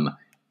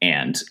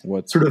 And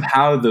sort of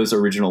how those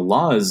original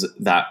laws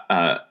that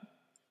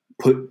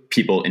put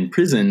people in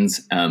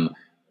prisons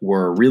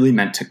were really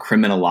meant to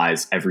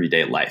criminalize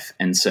everyday life.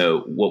 And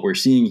so what we're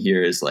seeing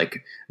here is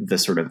like the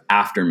sort of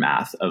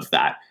aftermath of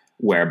that,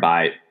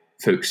 whereby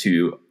folks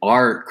who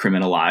are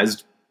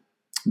criminalized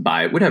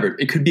by whatever,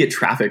 it could be a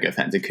traffic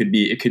offense, it could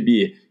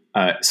be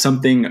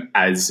something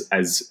as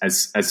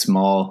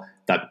small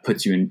that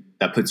puts you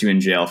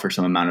in jail for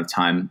some amount of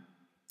time,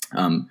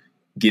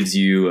 gives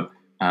you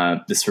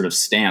this sort of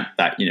stamp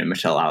that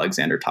Michelle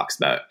Alexander talks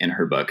about in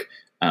her book,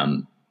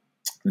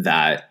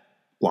 that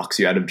locks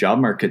you out of job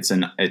markets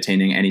and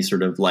attaining any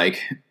sort of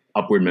like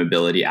upward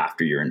mobility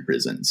after you're in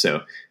prison.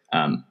 So,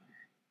 and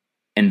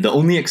the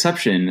only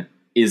exception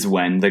is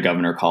when the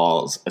governor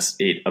calls a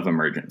state of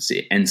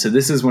emergency. And so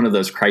this is one of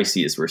those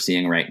crises we're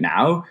seeing right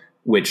now,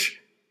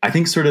 which I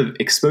think sort of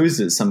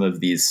exposes some of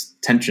these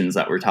tensions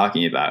that we're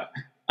talking about,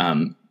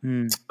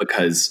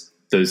 because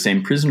those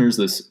same prisoners,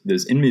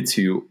 those inmates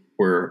who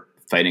were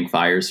fighting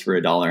fires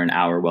for $1 an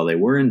hour while they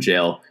were in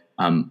jail,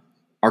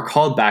 are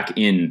called back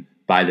in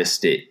by the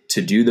state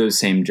to do those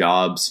same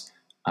jobs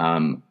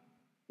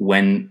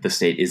when the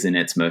state is in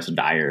its most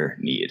dire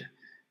need.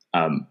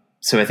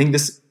 So I think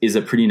this is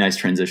a pretty nice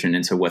transition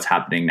into what's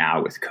happening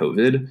now with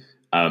COVID.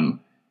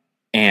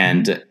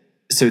 And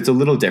so it's a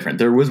little different.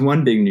 There was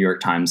one big New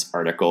York Times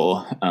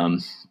article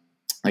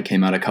that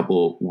came out a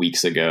couple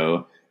weeks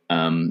ago.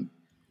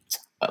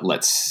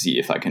 Let's see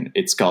if I can.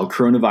 It's called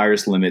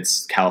 "Coronavirus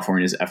Limits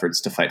California's Efforts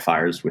to Fight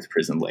Fires with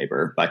Prison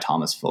Labor" by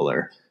Thomas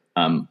Fuller.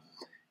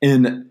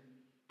 And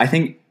I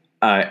think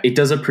it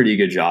does a pretty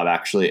good job,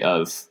 actually,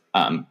 of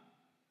kind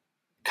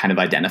of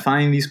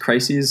identifying these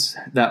crises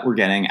that we're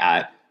getting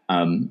at.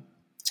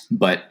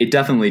 But it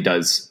definitely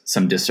does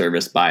some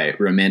disservice by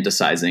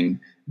romanticizing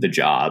the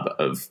job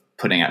of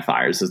putting out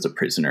fires as a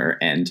prisoner,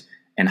 and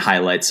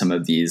highlight some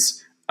of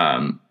these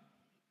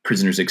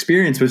prisoners'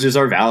 experience, which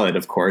are valid,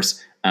 of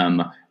course.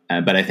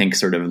 But I think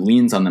sort of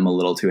leans on them a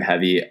little too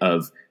heavy,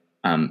 of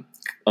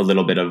a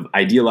little bit of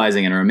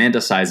idealizing and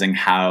romanticizing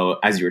how,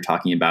 as you were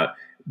talking about,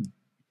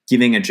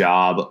 giving a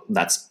job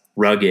that's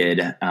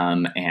rugged,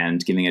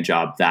 and giving a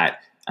job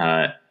that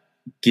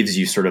gives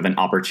you sort of an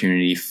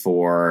opportunity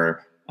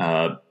for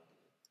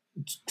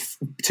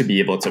to be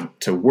able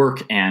to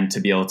work and to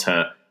be able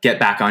to get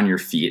back on your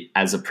feet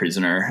as a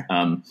prisoner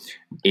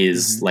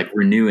is like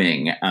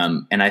renewing.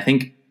 And I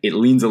think it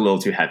leans a little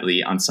too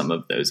heavily on some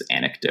of those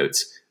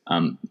anecdotes.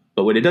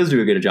 But what it does do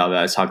a good job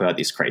at is talk about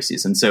these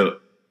crises. And so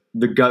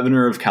the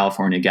governor of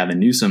California, Gavin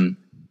Newsom,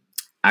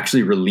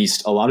 actually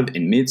released a lot of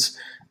inmates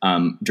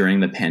during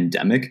the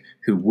pandemic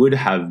who would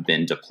have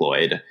been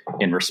deployed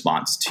in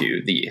response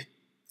to the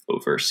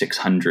over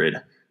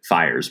 600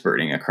 fires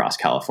burning across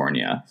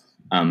California.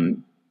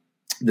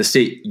 The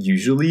state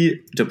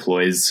usually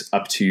deploys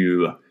up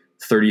to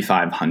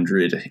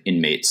 3,500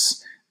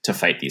 inmates to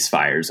fight these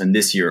fires, and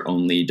this year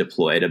only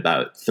deployed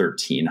about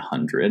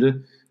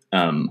 1,300.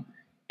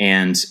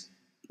 And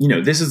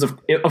this is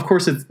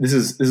this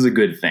is a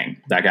good thing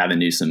that Gavin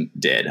Newsom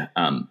did.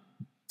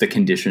 The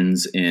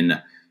conditions in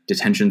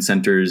detention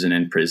centers and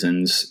in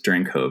prisons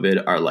during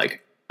COVID are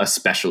like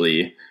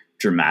especially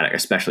dramatic,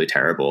 especially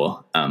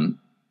terrible.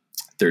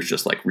 There's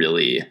just like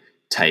really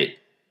tight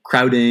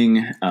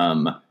crowding.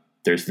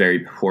 There's very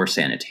poor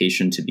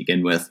sanitation to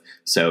begin with.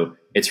 So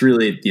it's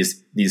really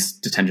these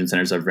detention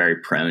centers are very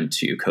prone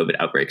to COVID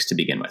outbreaks to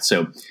begin with.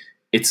 So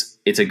it's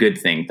a good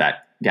thing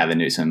that Gavin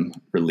Newsom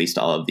released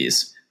all of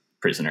these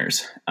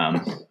prisoners.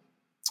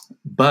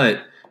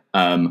 But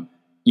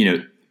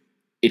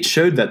it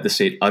showed that the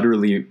state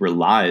utterly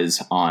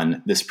relies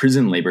on this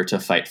prison labor to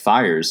fight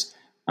fires.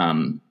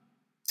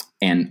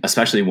 And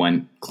especially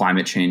when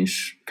climate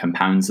change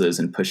compounds those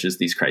and pushes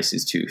these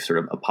crises to sort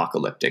of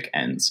apocalyptic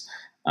ends.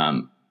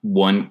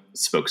 One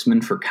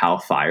spokesman for CAL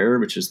FIRE,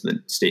 which is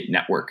the state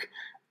network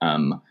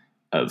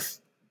of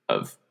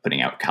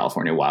putting out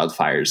California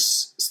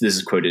wildfires, so this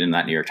is quoted in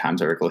that New York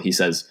Times article. He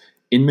says,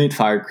 "Inmate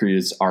fire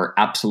crews are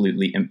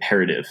absolutely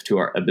imperative to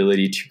our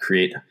ability to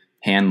create,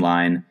 hand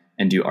line,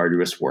 and do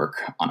arduous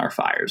work on our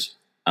fires."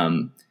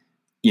 And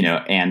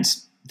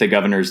the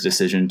governor's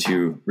decision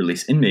to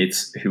release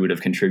inmates who would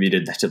have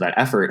contributed to that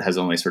effort has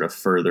only sort of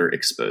further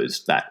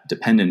exposed that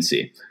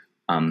dependency.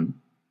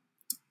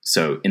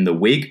 So in the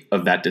wake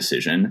of that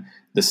decision,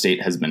 the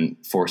state has been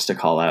forced to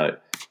call on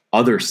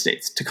other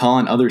states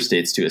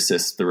to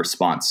assist the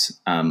response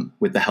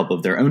with the help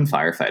of their own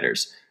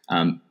firefighters.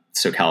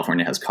 So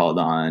California has called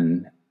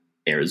on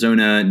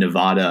Arizona,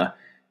 Nevada,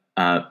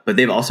 but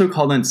they've also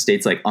called on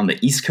states like on the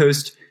East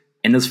Coast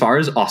and as far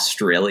as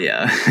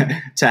Australia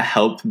to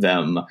help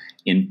them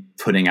in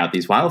putting out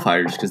these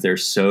wildfires, because they're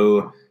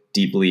so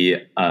deeply,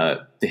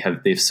 they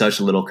have such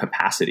little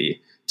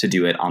capacity to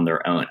do it on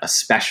their own,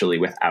 especially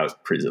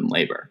without prison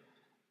labor.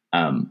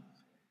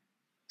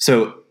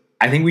 So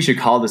I think we should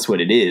call this what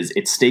it is.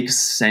 It's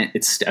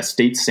a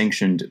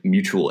state-sanctioned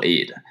mutual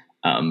aid.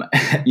 And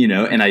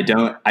I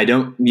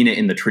don't mean it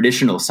in the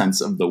traditional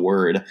sense of the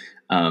word.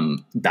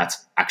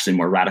 That's actually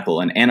more radical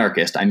and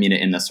anarchist. I mean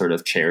it in the sort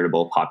of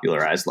charitable,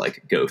 popularized,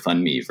 like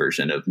GoFundMe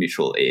version of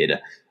mutual aid.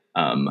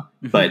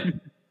 But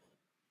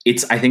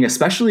it's, I think,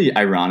 especially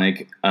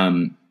ironic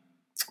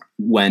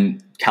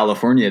when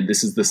California,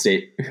 this is the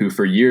state who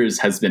for years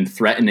has been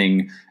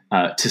threatening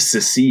to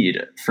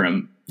secede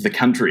from the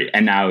country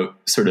and now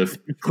sort of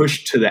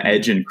pushed to the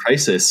edge in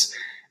crisis,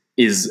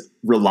 is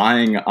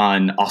relying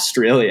on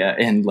Australia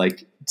and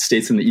like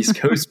states in the East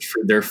Coast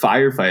for their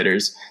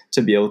firefighters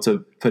to be able to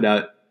put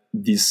out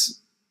these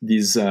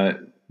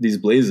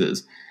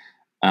blazes.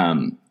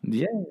 And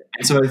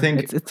so I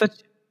think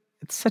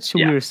it's such a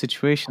weird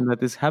situation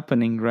that is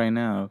happening right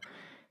now.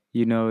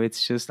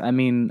 It's just,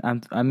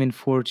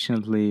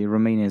 fortunately,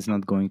 Romania is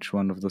not going through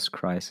one of those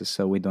crises,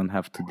 so we don't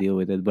have to deal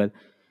with it. But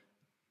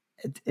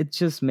it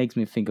just makes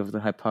me think of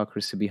the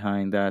hypocrisy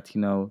behind that.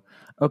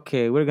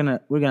 Okay, we're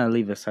gonna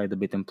leave aside a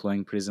bit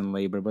employing prison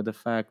labor, but the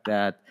fact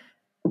that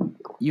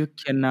you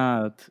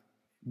cannot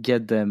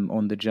get them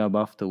on the job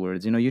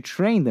afterwards. You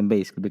train them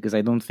basically, because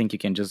I don't think you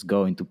can just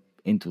go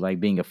into like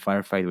being a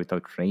firefighter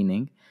without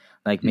training.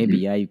 Like maybe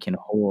you can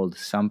hold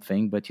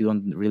something, but you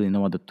don't really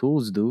know what the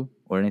tools do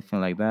or anything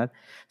like that.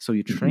 So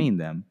you train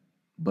them,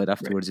 but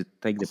afterwards you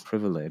take the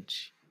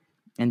privilege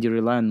and you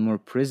rely on more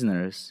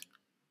prisoners.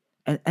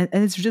 And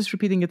it's just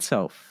repeating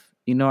itself.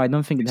 I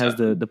don't think it has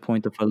the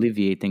point of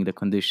alleviating the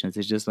conditions.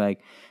 It's just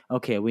like,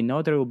 okay, we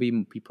know there will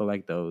be people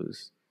like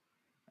those,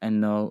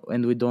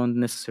 and we don't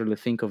necessarily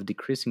think of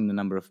decreasing the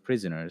number of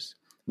prisoners.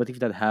 But if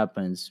that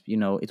happens,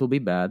 it will be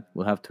bad.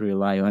 We'll have to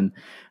rely on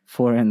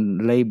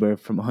foreign labor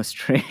from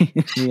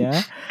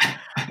Australia.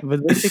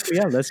 But basically,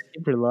 let's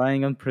keep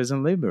relying on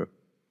prison labor.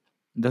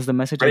 That's the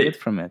message I get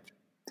from it.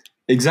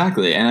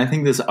 Exactly. And I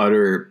think this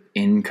utter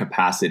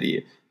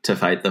incapacity to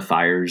fight the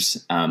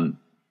fires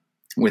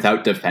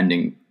without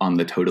depending on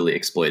the totally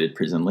exploited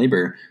prison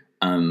labor,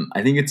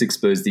 I think it's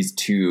exposed these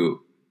two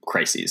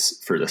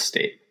crises for the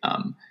state.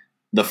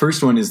 The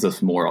first one is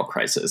this moral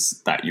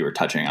crisis that you were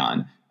touching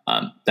on.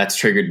 That's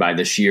triggered by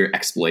the sheer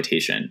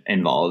exploitation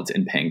involved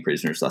in paying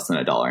prisoners less than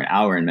 $1 an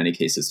hour in many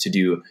cases to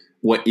do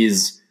what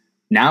is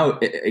now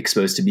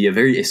exposed to be a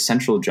very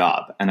essential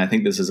job. And I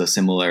think this is a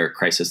similar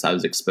crisis that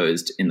was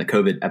exposed in the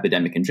COVID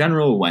epidemic in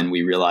general, when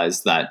we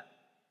realized that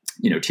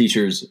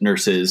teachers,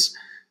 nurses,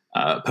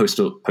 post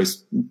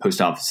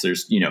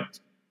officers,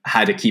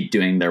 had to keep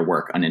doing their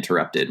work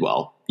uninterrupted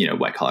while,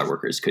 white collar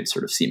workers could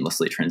sort of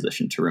seamlessly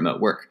transition to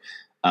remote work.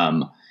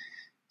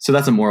 So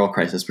that's a moral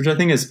crisis, which I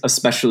think is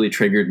especially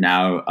triggered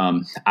now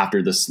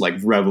after this like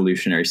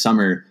revolutionary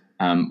summer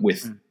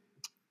with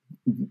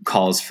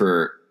calls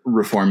for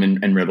reform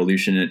and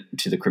revolution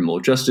to the criminal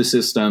justice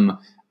system.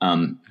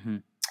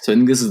 So I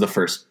think this is the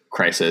first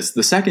crisis.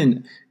 The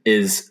second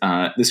is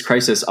this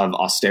crisis of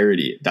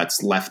austerity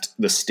that's left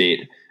the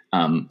state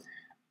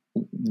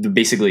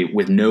basically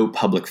with no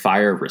public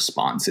fire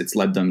response. It's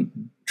led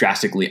them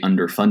drastically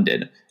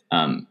underfunded.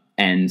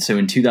 And so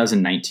in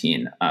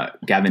 2019,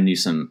 Gavin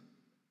Newsom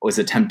was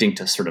attempting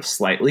to sort of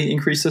slightly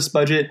increase this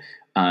budget.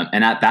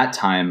 And at that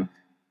time,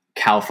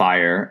 CAL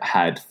FIRE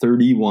had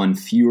 31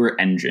 fewer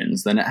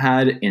engines than it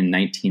had in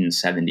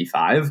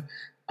 1975.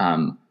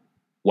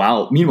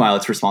 Meanwhile,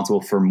 it's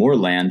responsible for more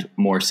land,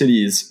 more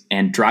cities,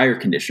 and drier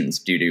conditions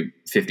due to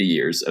 50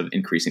 years of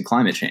increasing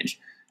climate change.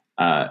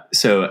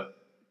 So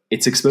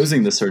it's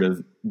exposing this sort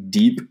of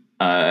deep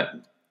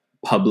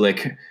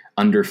public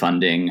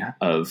underfunding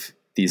of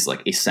these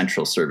like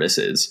essential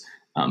services,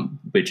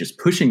 which is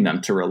pushing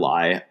them to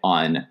rely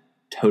on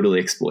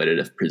totally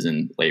exploitative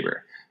prison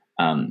labor.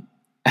 Um,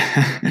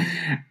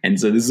 and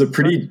so this is a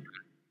pretty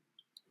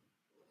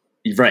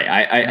right.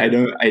 I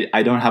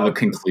don't have a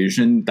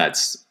conclusion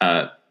that's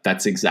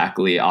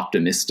exactly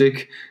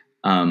optimistic,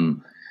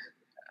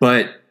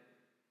 but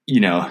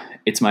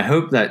it's my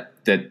hope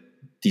that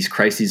these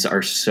crises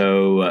are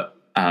so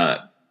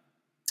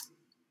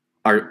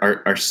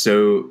are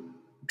so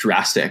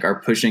drastic,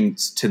 are pushing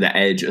to the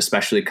edge,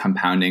 especially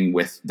compounding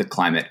with the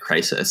climate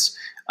crisis,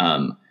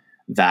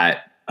 that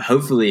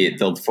hopefully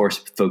they'll force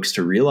folks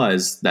to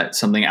realize that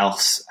something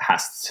else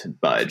has to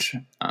budge.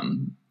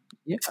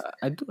 Yeah,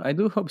 I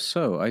do hope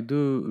so. I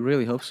do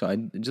really hope so. I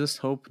just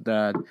hope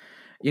that,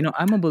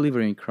 I'm a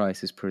believer in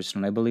crisis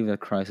personally. I believe that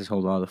crisis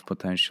hold a lot of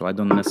potential. I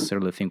don't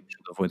necessarily think we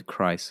should avoid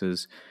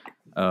crisis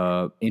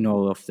in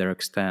all of their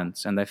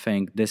extents. And I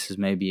think this is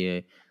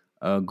maybe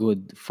a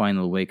good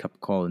final wake up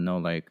call.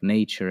 Like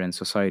nature and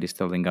society is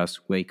telling us,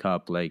 wake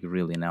up, like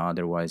really now.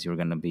 Otherwise, you're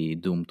gonna be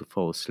doomed to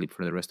fall asleep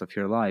for the rest of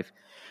your life.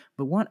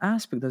 But one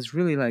aspect that's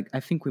really like I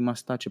think we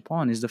must touch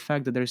upon is the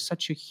fact that there's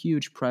such a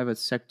huge private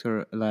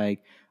sector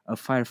like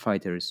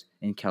firefighters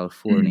in Mm,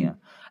 California,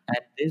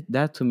 and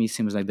that to me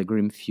seems like the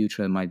grim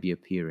future that might be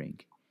appearing.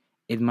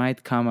 It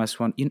might come as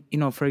one,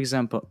 for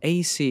example,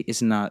 AC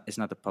is not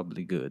a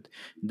public good.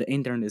 The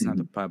internet is not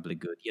a mm, public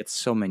good. Yet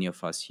so many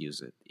of us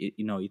use it.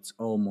 It's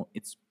almost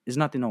it's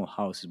not in all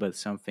houses, but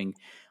something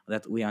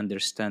that we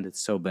understand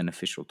it's so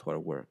beneficial to our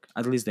work.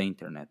 At least the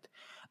internet.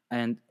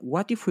 And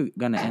what if we're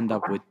gonna end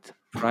up with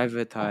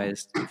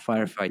privatized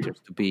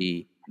firefighters to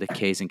be the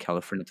case in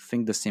California, to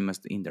think the same as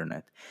the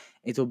internet?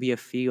 It will be a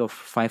fee of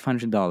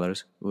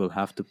 $500 we'll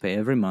have to pay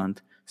every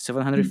month,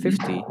 750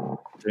 mm,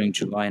 during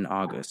July and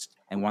August,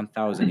 and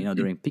 1,000, mm,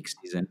 during peak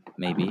season,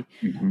 maybe.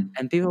 mm,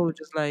 And people would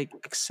just like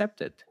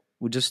accept it,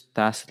 would just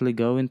tacitly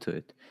go into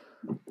it.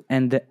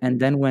 And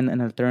then when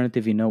an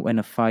alternative, when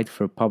a fight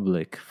for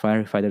public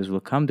firefighters will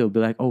come, they'll be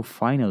like, oh,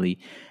 finally.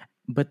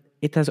 But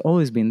it has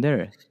always been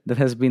there. That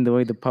has been the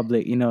way the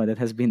public, that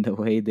has been the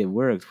way they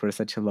worked for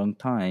such a long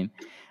time.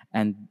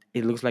 And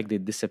it looks like they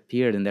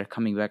disappeared and they're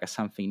coming back as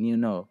something new.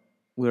 No,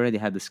 we already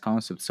had this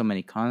concept. So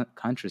many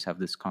countries have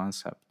this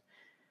concept.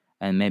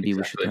 And maybe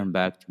we should exactly. turn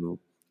back to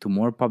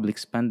more public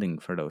spending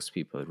for those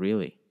people,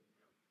 really.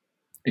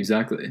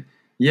 Exactly.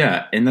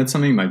 Yeah, and that's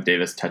something Mike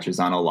Davis touches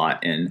on a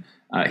lot. In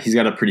he's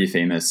got a pretty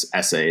famous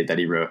essay that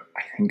he wrote,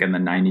 I think, in the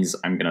 '90s.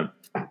 I'm gonna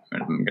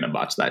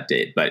botch that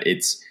date, but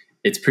it's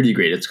pretty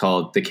great. It's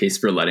called "The Case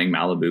for Letting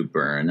Malibu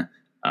Burn,"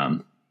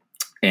 um,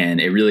 and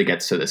it really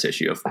gets to this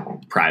issue of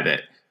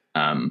private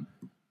um,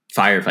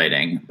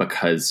 firefighting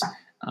because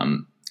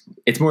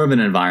it's more of an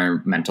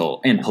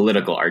environmental and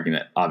political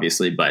argument,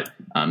 obviously. But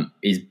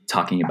he's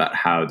talking about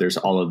how there's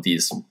all of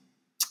these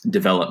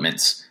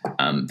developments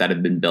that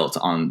have been built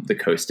on the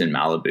coast in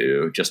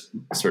Malibu, just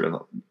sort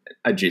of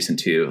adjacent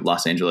to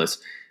Los Angeles,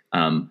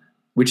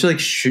 which like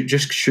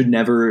should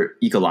never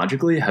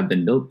ecologically have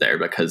been built there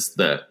because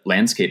the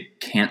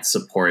landscape can't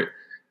support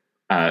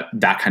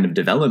that kind of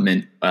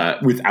development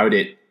without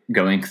it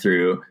going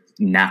through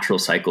natural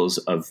cycles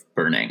of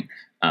burning.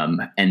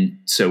 And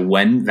so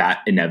when that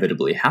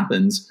inevitably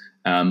happens,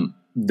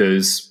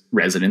 those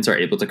residents are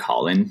able to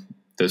call in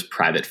those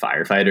private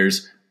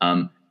firefighters.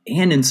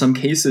 And in some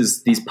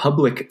cases, these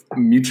public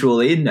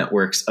mutual aid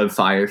networks of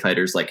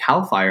firefighters like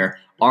Cal Fire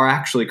are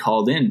actually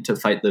called in to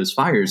fight those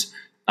fires.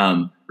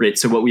 Right.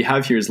 So what we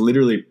have here is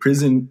literally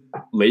prison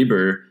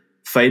labor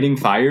fighting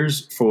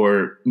fires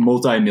for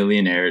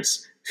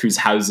multimillionaires whose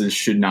houses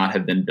should not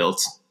have been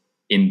built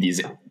in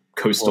these Whoa.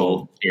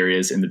 coastal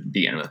areas in the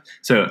beginning with.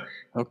 So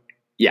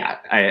yeah,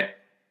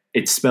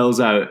 it spells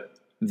out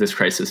this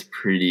crisis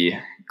pretty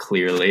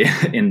clearly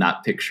in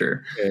that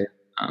picture. Okay.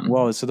 Um,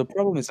 Well, so the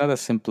problem is not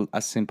as simple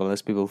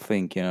as people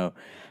think.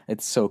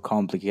 It's so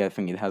complicated. I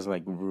think it has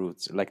like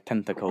roots, like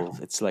tentacles.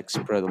 It's like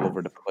spread all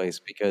over the place.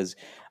 Because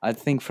I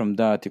think from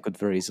that you could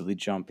very easily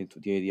jump into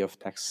the idea of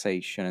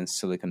taxation and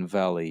Silicon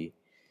Valley,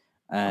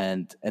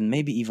 and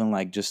maybe even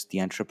like just the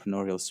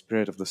entrepreneurial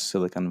spirit of the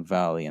Silicon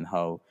Valley and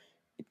how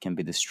it can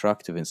be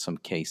destructive in some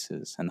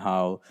cases, and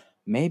how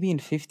maybe in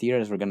 50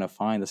 years we're gonna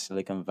find a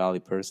Silicon Valley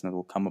person that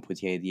will come up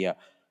with the idea,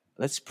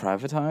 let's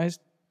privatize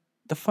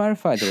the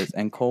firefighters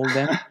and call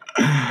them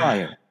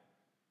fire.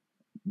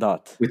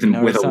 Dot. with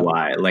It's a not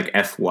Y, like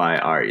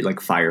FYR,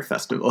 like Fire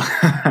Festival.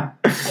 Fire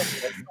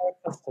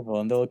festival,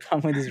 and they'll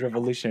come with this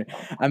revolution.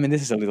 I mean,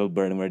 this is a little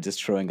burden we're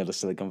just throwing at the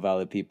Silicon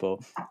Valley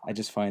people. I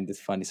just find it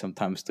funny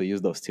sometimes to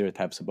use those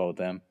stereotypes about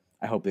them.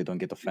 I hope they don't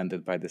get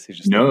offended by this.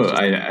 No, It's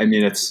just an I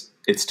mean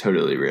it's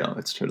totally real.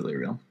 It's totally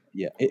real.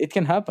 yeah. It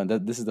can happen.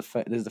 That this is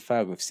the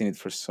fact. We've seen it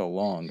for so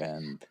long,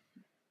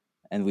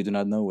 and we do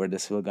not know where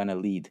this will gonna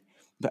lead.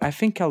 But I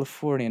think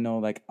California,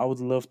 like I would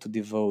love to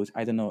devote,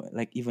 I don't know,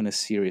 like even a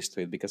series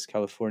to it because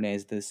California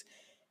is this.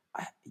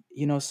 I,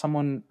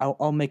 someone.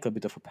 I'll make a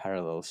bit of a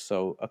parallel.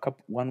 So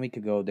 1 week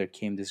ago, there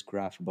came this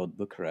graph about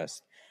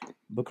Bucharest,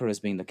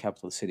 Bucharest being the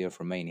capital city of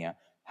Romania,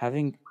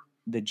 having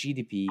the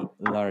GDP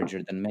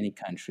larger than many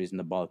countries in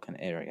the Balkan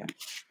area.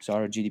 So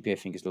our GDP, I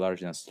think, is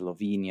larger than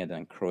Slovenia,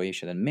 than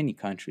Croatia, than many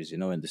countries.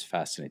 And this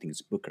fascinating.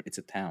 It's Bucharest. It's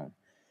a town.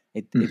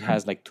 It Hmm.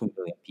 has like 2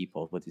 million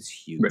people, but it's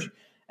Right. huge.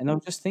 And I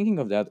was just thinking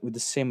of that with the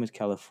same with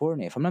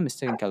California. If I'm not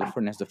mistaken,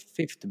 California has the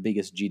fifth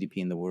biggest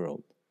GDP in the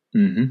world.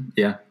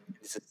 Yeah.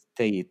 It's a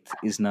state,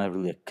 is not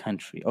really a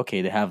country.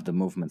 Okay, they have the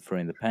movement for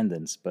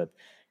independence, but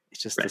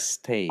it's just a Right.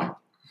 state.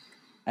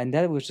 And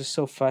that was just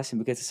so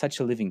fascinating because it's such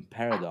a living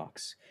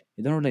paradox.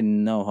 You don't really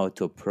know how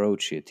to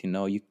approach it.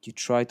 You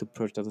try to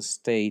approach it as a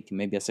state,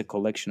 maybe as a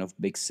collection of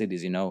big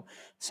cities,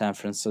 San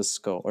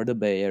Francisco or the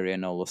Bay Area,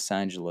 Los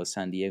Angeles,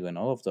 San Diego, and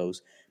all of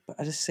those. But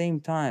at the same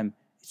time,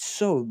 it's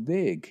so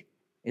big.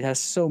 It has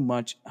so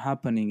much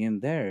happening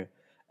in there.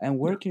 And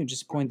where can you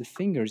just point the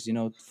fingers,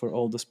 for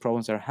all those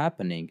problems that are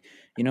happening?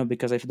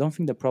 Because I don't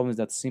think the problem is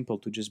that simple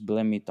to just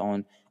blame it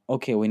on,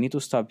 okay, we need to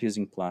stop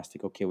using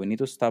plastic. Okay, we need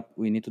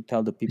to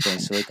tell the people in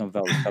Silicon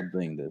Valley, stop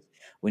doing this.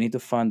 We need to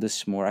fund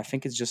this more. I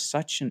think it's just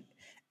such an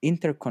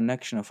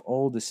interconnection of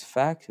all these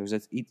factors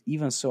that it's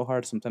even so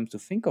hard sometimes to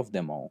think of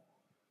them all.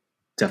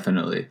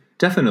 Definitely.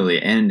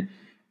 Definitely. And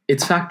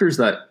it's factors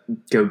that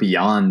go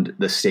beyond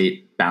the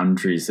state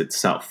boundaries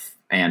itself.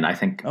 And I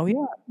think Oh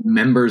yeah.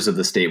 members of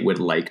the state would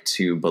like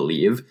to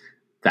believe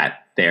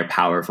that they're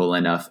powerful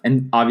enough.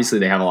 And obviously,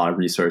 they have a lot of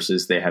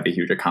resources. They have a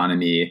huge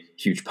economy,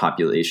 huge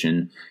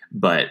population.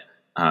 But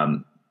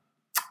I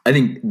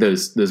think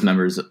those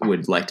members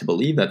would like to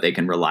believe that they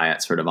can rely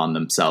at sort of on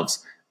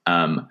themselves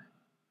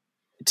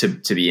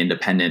to be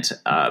independent.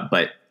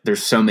 But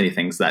there's so many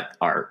things that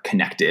are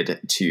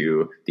connected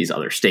to these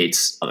other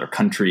states, other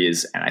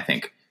countries, and I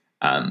think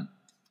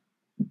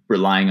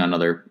relying on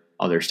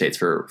other states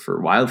for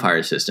wildfire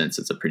assistance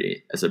is a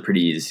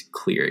pretty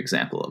clear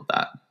example of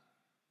that.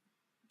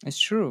 It's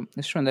true.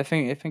 It's true, and I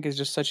think it's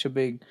just such a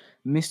big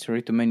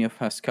mystery to many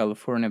of us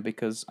California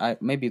because I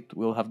maybe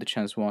we'll have the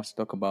chance once to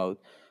talk about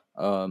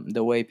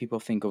the way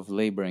people think of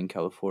labor in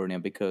California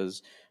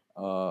because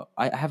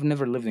I have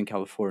never lived in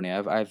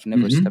California. I've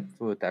never Hmm. stepped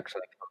foot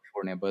actually in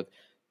California, but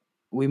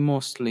we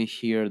mostly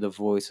hear the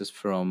voices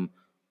from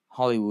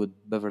Hollywood,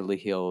 Beverly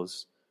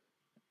Hills,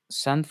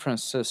 San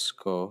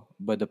Francisco,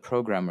 but the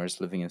programmers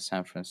living in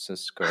San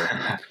Francisco,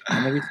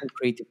 and maybe some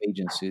creative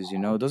agencies.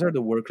 Those are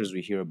the workers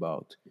we hear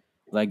about.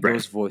 Like Right,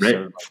 those voices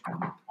right. are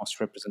like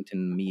most represented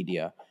in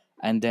media,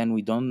 and then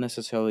we don't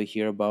necessarily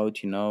hear about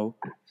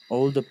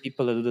all the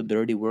people that do the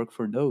dirty work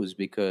for those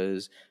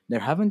because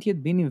there haven't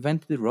yet been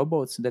invented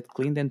robots that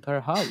clean the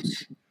entire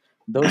house.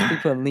 Those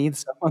people need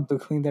someone to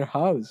clean their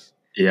house.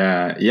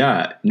 Yeah,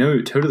 yeah,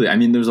 no, totally. I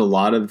mean, there's a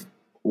lot of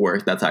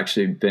work that's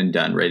actually been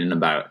done right in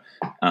about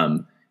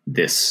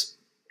this.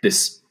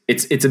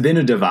 It's been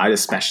a divide,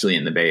 especially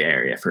in the Bay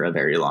Area, for a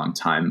very long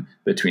time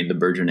between the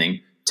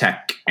burgeoning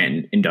tech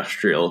and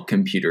industrial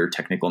computer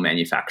technical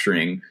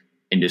manufacturing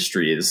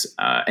industries,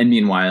 and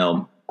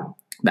meanwhile,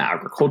 the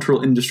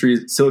agricultural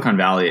industries. Silicon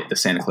Valley, the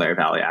Santa Clara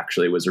Valley,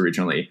 actually was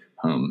originally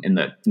home in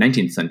the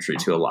 19th century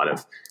to a lot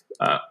of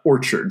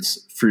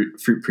orchards, fruit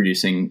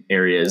producing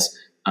areas.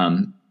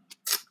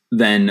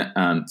 Then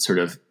sort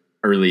of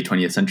early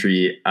 20th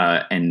century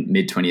and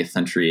mid 20th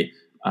century,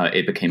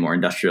 it became more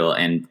industrial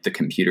and the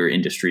computer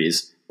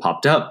industries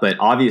popped up. But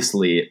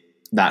obviously,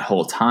 that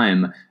whole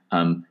time,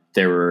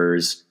 there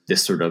was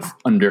this sort of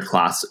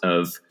underclass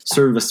of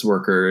service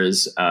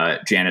workers,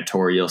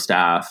 janitorial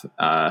staff,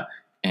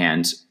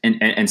 and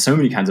so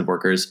many kinds of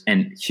workers,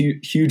 and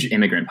huge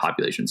immigrant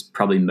populations,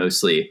 probably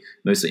mostly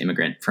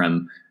immigrant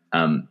from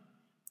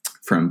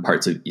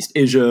parts of East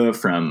Asia,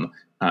 from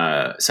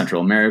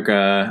Central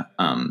America,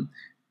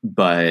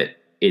 but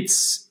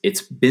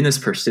it's been this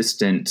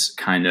persistent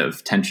kind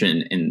of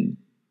tension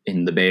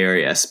in the Bay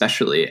Area,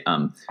 especially.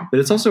 But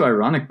it's also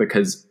ironic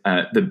because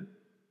the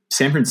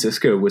San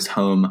Francisco was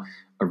home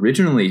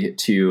originally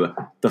to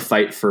the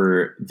fight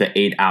for the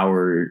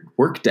 8-hour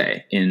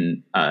workday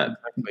in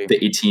Exactly. the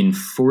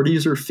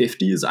 1840s or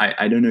 50s.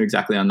 I don't know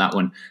exactly on that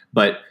one,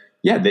 but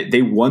yeah,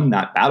 they won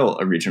that battle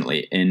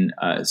originally in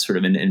sort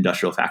of an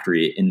industrial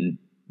factory in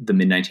the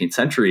mid 19th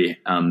century.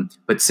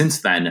 But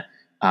since then,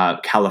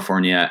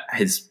 California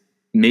has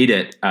made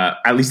it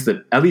at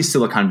least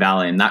Silicon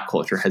Valley and that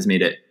culture has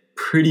made it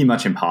pretty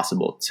much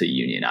impossible to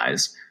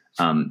unionize.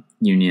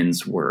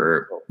 Unions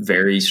were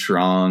very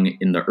strong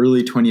in the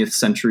early 20th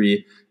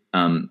century,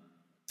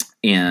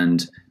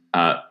 and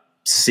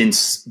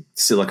since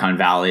Silicon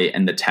Valley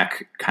and the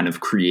tech kind of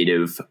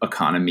creative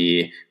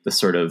economy, the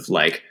sort of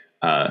like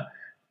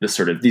the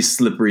sort of these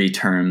slippery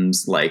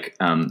terms like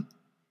I'm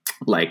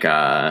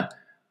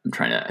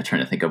trying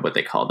to think of what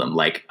they call them,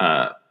 like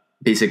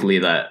basically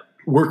the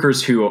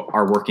workers who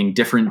are working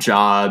different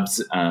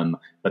jobs,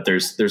 but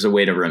there's a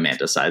way to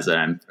romanticize it.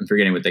 I'm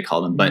forgetting what they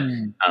call them, but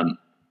Mm.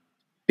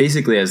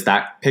 basically as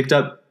that picked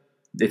up,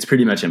 it's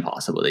pretty much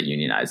impossible to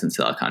unionize in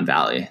Silicon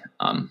Valley.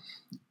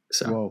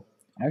 So Well,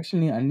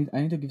 actually, I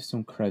need to give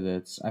some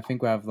credits. I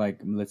think we have like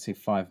let's say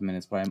 5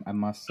 minutes, but I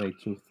must say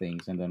two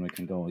things, and then we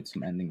can go with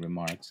some ending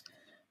remarks.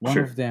 One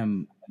Sure. of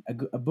them,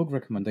 a book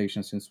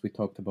recommendation, since we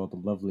talked about the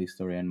lovely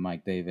historian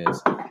Mike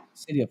Davis,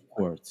 City of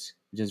Quartz.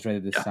 Just read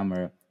it this Yeah.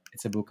 summer.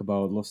 It's a book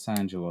about Los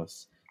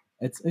Angeles.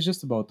 It's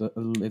just about a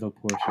little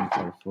portion of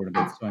California,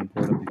 but it's so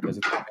important because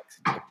it's what makes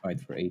it occupied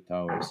for 8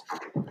 hours.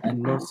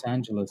 And Los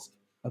Angeles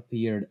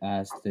appeared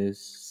as this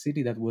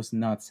city that was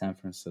not San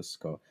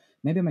Francisco.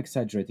 Maybe I'm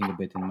exaggerating a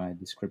bit in my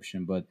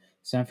description, but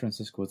San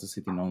Francisco was a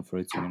city known for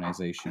its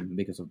unionization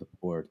because of the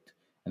port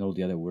and all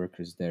the other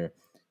workers there.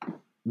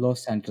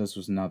 Los Angeles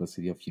was not a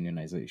city of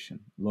unionization.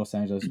 Los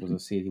Angeles was Mhm. a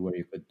city where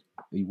you could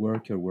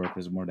work your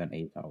workers more than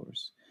 8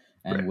 hours,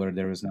 and Right. where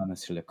there was not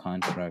necessarily a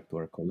contract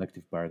or a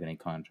collective bargaining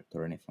contract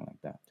or anything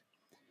like that.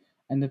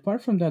 And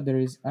apart from that, there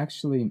is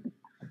actually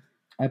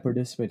I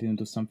participated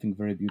into something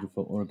very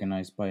beautiful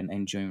organized by an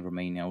NGO in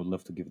Romania. I would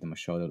love to give them a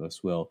shout out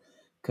as well.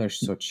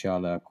 Căști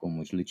Sociale Acum,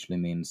 which literally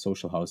means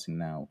social housing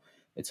now.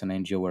 It's an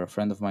NGO where a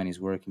friend of mine is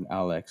working,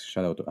 Alex.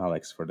 Shout out to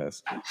Alex for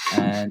this.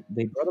 And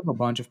they brought up a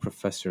bunch of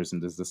professors in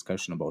this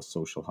discussion about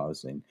social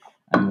housing.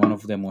 And one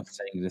of them was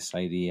saying this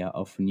idea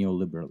of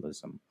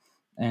neoliberalism.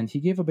 And he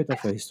gave a bit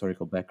of a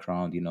historical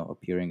background,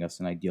 appearing as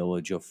an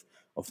ideology of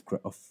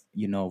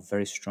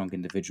very strong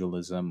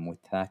individualism with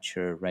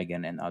Thatcher,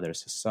 Reagan, and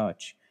others as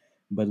such,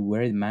 but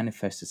where it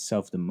manifests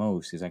itself the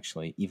most is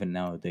actually even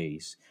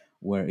nowadays,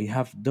 where you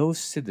have those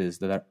cities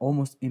that are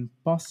almost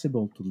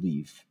impossible to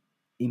leave.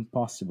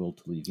 Impossible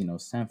to leave.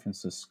 San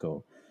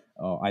Francisco,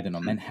 I don't know,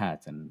 Mhm.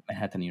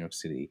 Manhattan, New York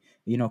City.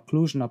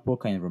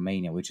 Cluj-Napoca in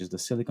Romania, which is the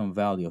Silicon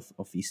Valley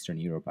of Eastern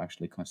Europe,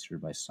 actually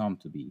considered by some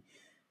to be.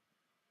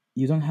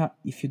 You don't have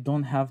If you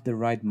don't have the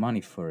right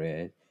money for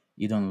it,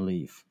 you don't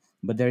leave.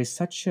 But there is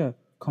such a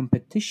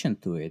competition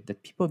to it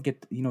that people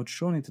get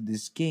thrown into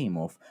this game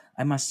of,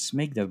 I must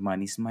make that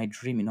money, it's my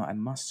dream, I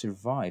must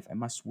survive, I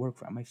must work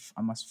for it,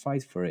 I must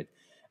fight for it.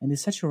 And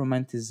it's such a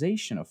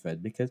romanticization of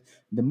it, because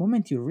the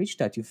moment you reach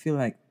that, you feel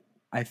like,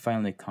 I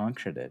finally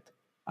conquered it,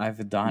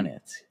 I've done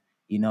it,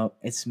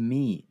 it's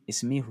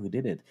me who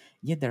did it.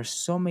 Yet there's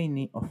so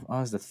many of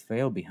us that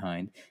fail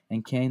behind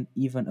and can't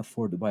even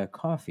afford to buy a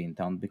coffee in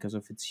town because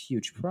of its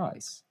huge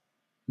price.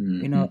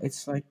 Mhm.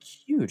 It's like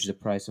huge, the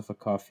price of a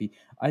coffee.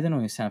 I don't know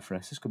in San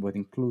Francisco, but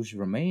in Cluj,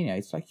 Romania,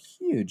 it's like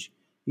huge.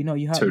 You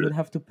Totally. would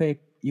have to pay,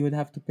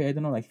 I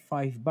don't know, like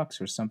 $5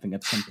 or something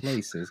at some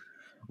places,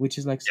 which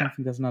is like Yeah.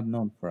 something that's not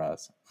known for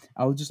us.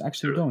 I will just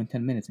actually Totally. go in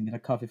 10 minutes and get a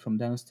coffee from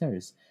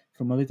downstairs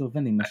from a little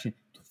vending machine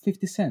to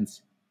 50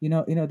 cents.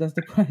 That's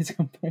the price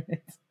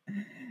compared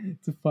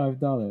to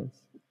 $5.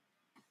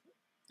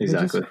 It's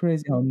Exactly. just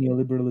crazy how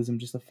neoliberalism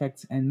just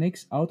affects and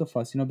makes out of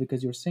us,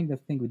 because you're saying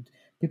that thing with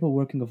people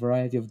working a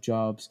variety of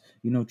jobs,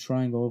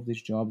 trying all of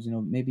these jobs,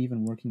 maybe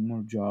even working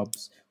more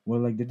jobs, or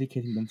like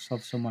dedicating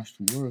themselves so much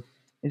to work.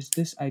 It's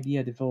this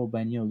idea developed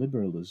by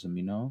neoliberalism.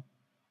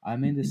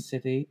 I'm in the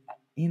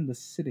Mhm.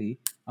 city,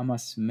 I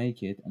must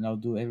make it, and I'll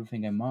do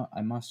everything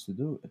I must to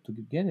do to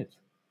get it.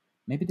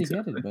 Maybe they get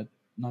it, Exactly. but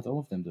not all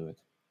of them do it.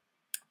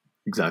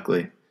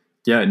 Exactly.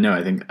 Yeah. No,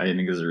 I think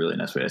this is a really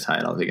nice way to tie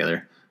it all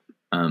together.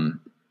 Um,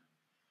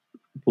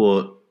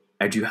 well,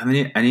 do you have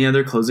any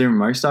other closing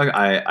remarks, Doc?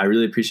 I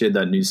really appreciate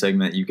that new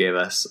segment you gave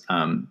us.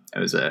 It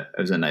was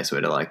a nice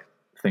way to like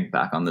think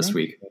back on this Thank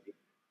you, week. buddy.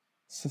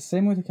 So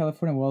same with the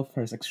California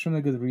wildfires.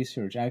 Extremely good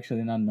research. I actually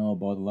did not know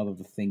about a lot of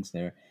the things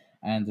there,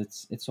 and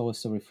it's always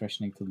so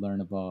refreshing to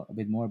learn about a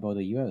bit more about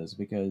the U.S.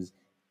 because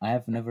I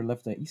have never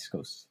left the East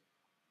Coast.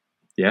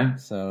 Yeah.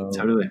 So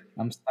Totally.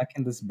 I'm stuck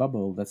in this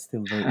bubble that's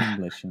still very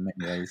English in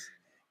many ways,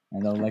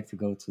 and I would like to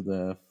go to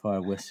the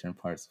far western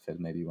parts of it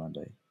maybe one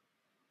day.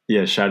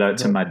 Yeah. Shout out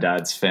to But my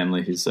dad's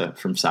family who's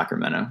from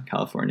Sacramento,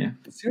 California.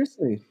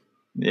 seriously,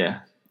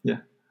 Yeah. Yeah.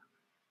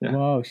 Yeah.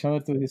 wow! Shout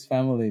out to his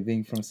family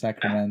being from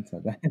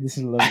Sacramento. This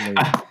is lovely.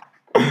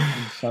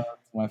 And shout out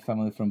to my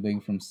family from being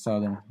from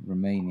southern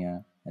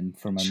Romania, and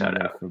for my Shout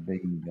mother out. for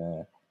being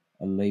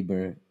a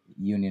labor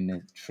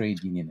unionist,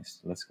 trade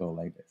unionist. Let's go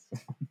like this.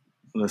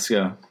 Let's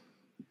go.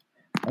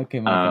 Okay,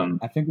 Micah, Um,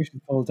 I think we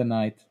should call it a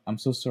night. I'm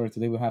so sorry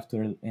today. We have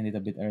to end it a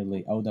bit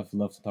early. I would have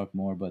loved to talk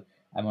more, but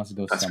I must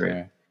go that's great.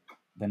 somewhere.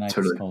 The night is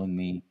Totally. calling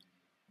me.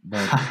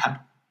 But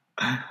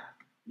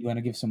you want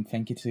to give some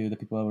thank you to the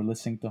people that were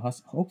listening to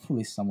us?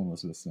 Hopefully, someone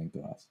was listening to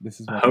us. This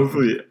is what I think.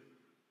 Hopefully,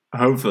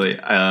 hopefully.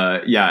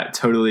 Yeah,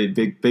 totally.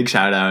 Big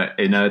shout out.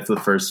 I know it's the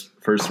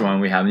first one.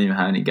 We haven't even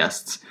had any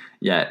guests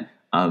yet,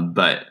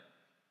 but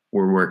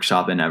we're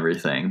workshopping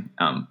everything,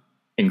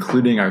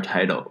 including our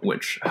title,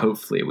 which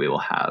hopefully we will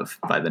have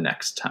by the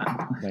next time.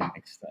 By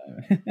next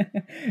time.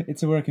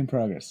 It's a work in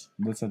progress.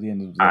 That's at the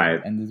end of the All day,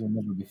 right. and it will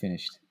never be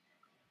finished.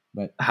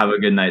 But Have a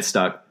good night,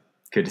 Stuck.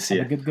 Good to see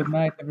have a you. good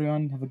night,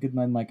 everyone. Have a good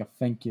night, Micah.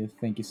 Thank you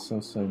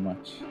so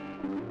much.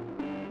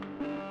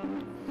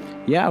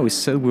 Yeah, we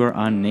said we were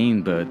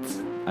unnamed, but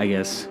I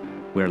guess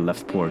we're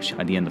left porch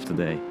at the end of the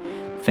day.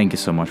 Thank you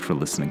so much for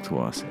listening to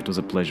us. It was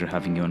a pleasure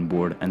having you on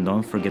board, and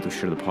don't forget to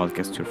share the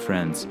podcast to your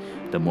friends.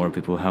 The more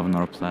people we have on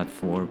our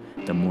platform,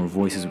 the more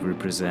voices we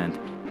represent,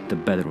 the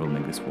better we'll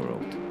make this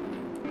world.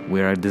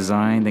 We are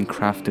designed and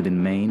crafted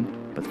in Maine,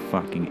 but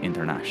fucking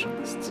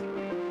internationalists.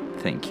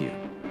 Thank you.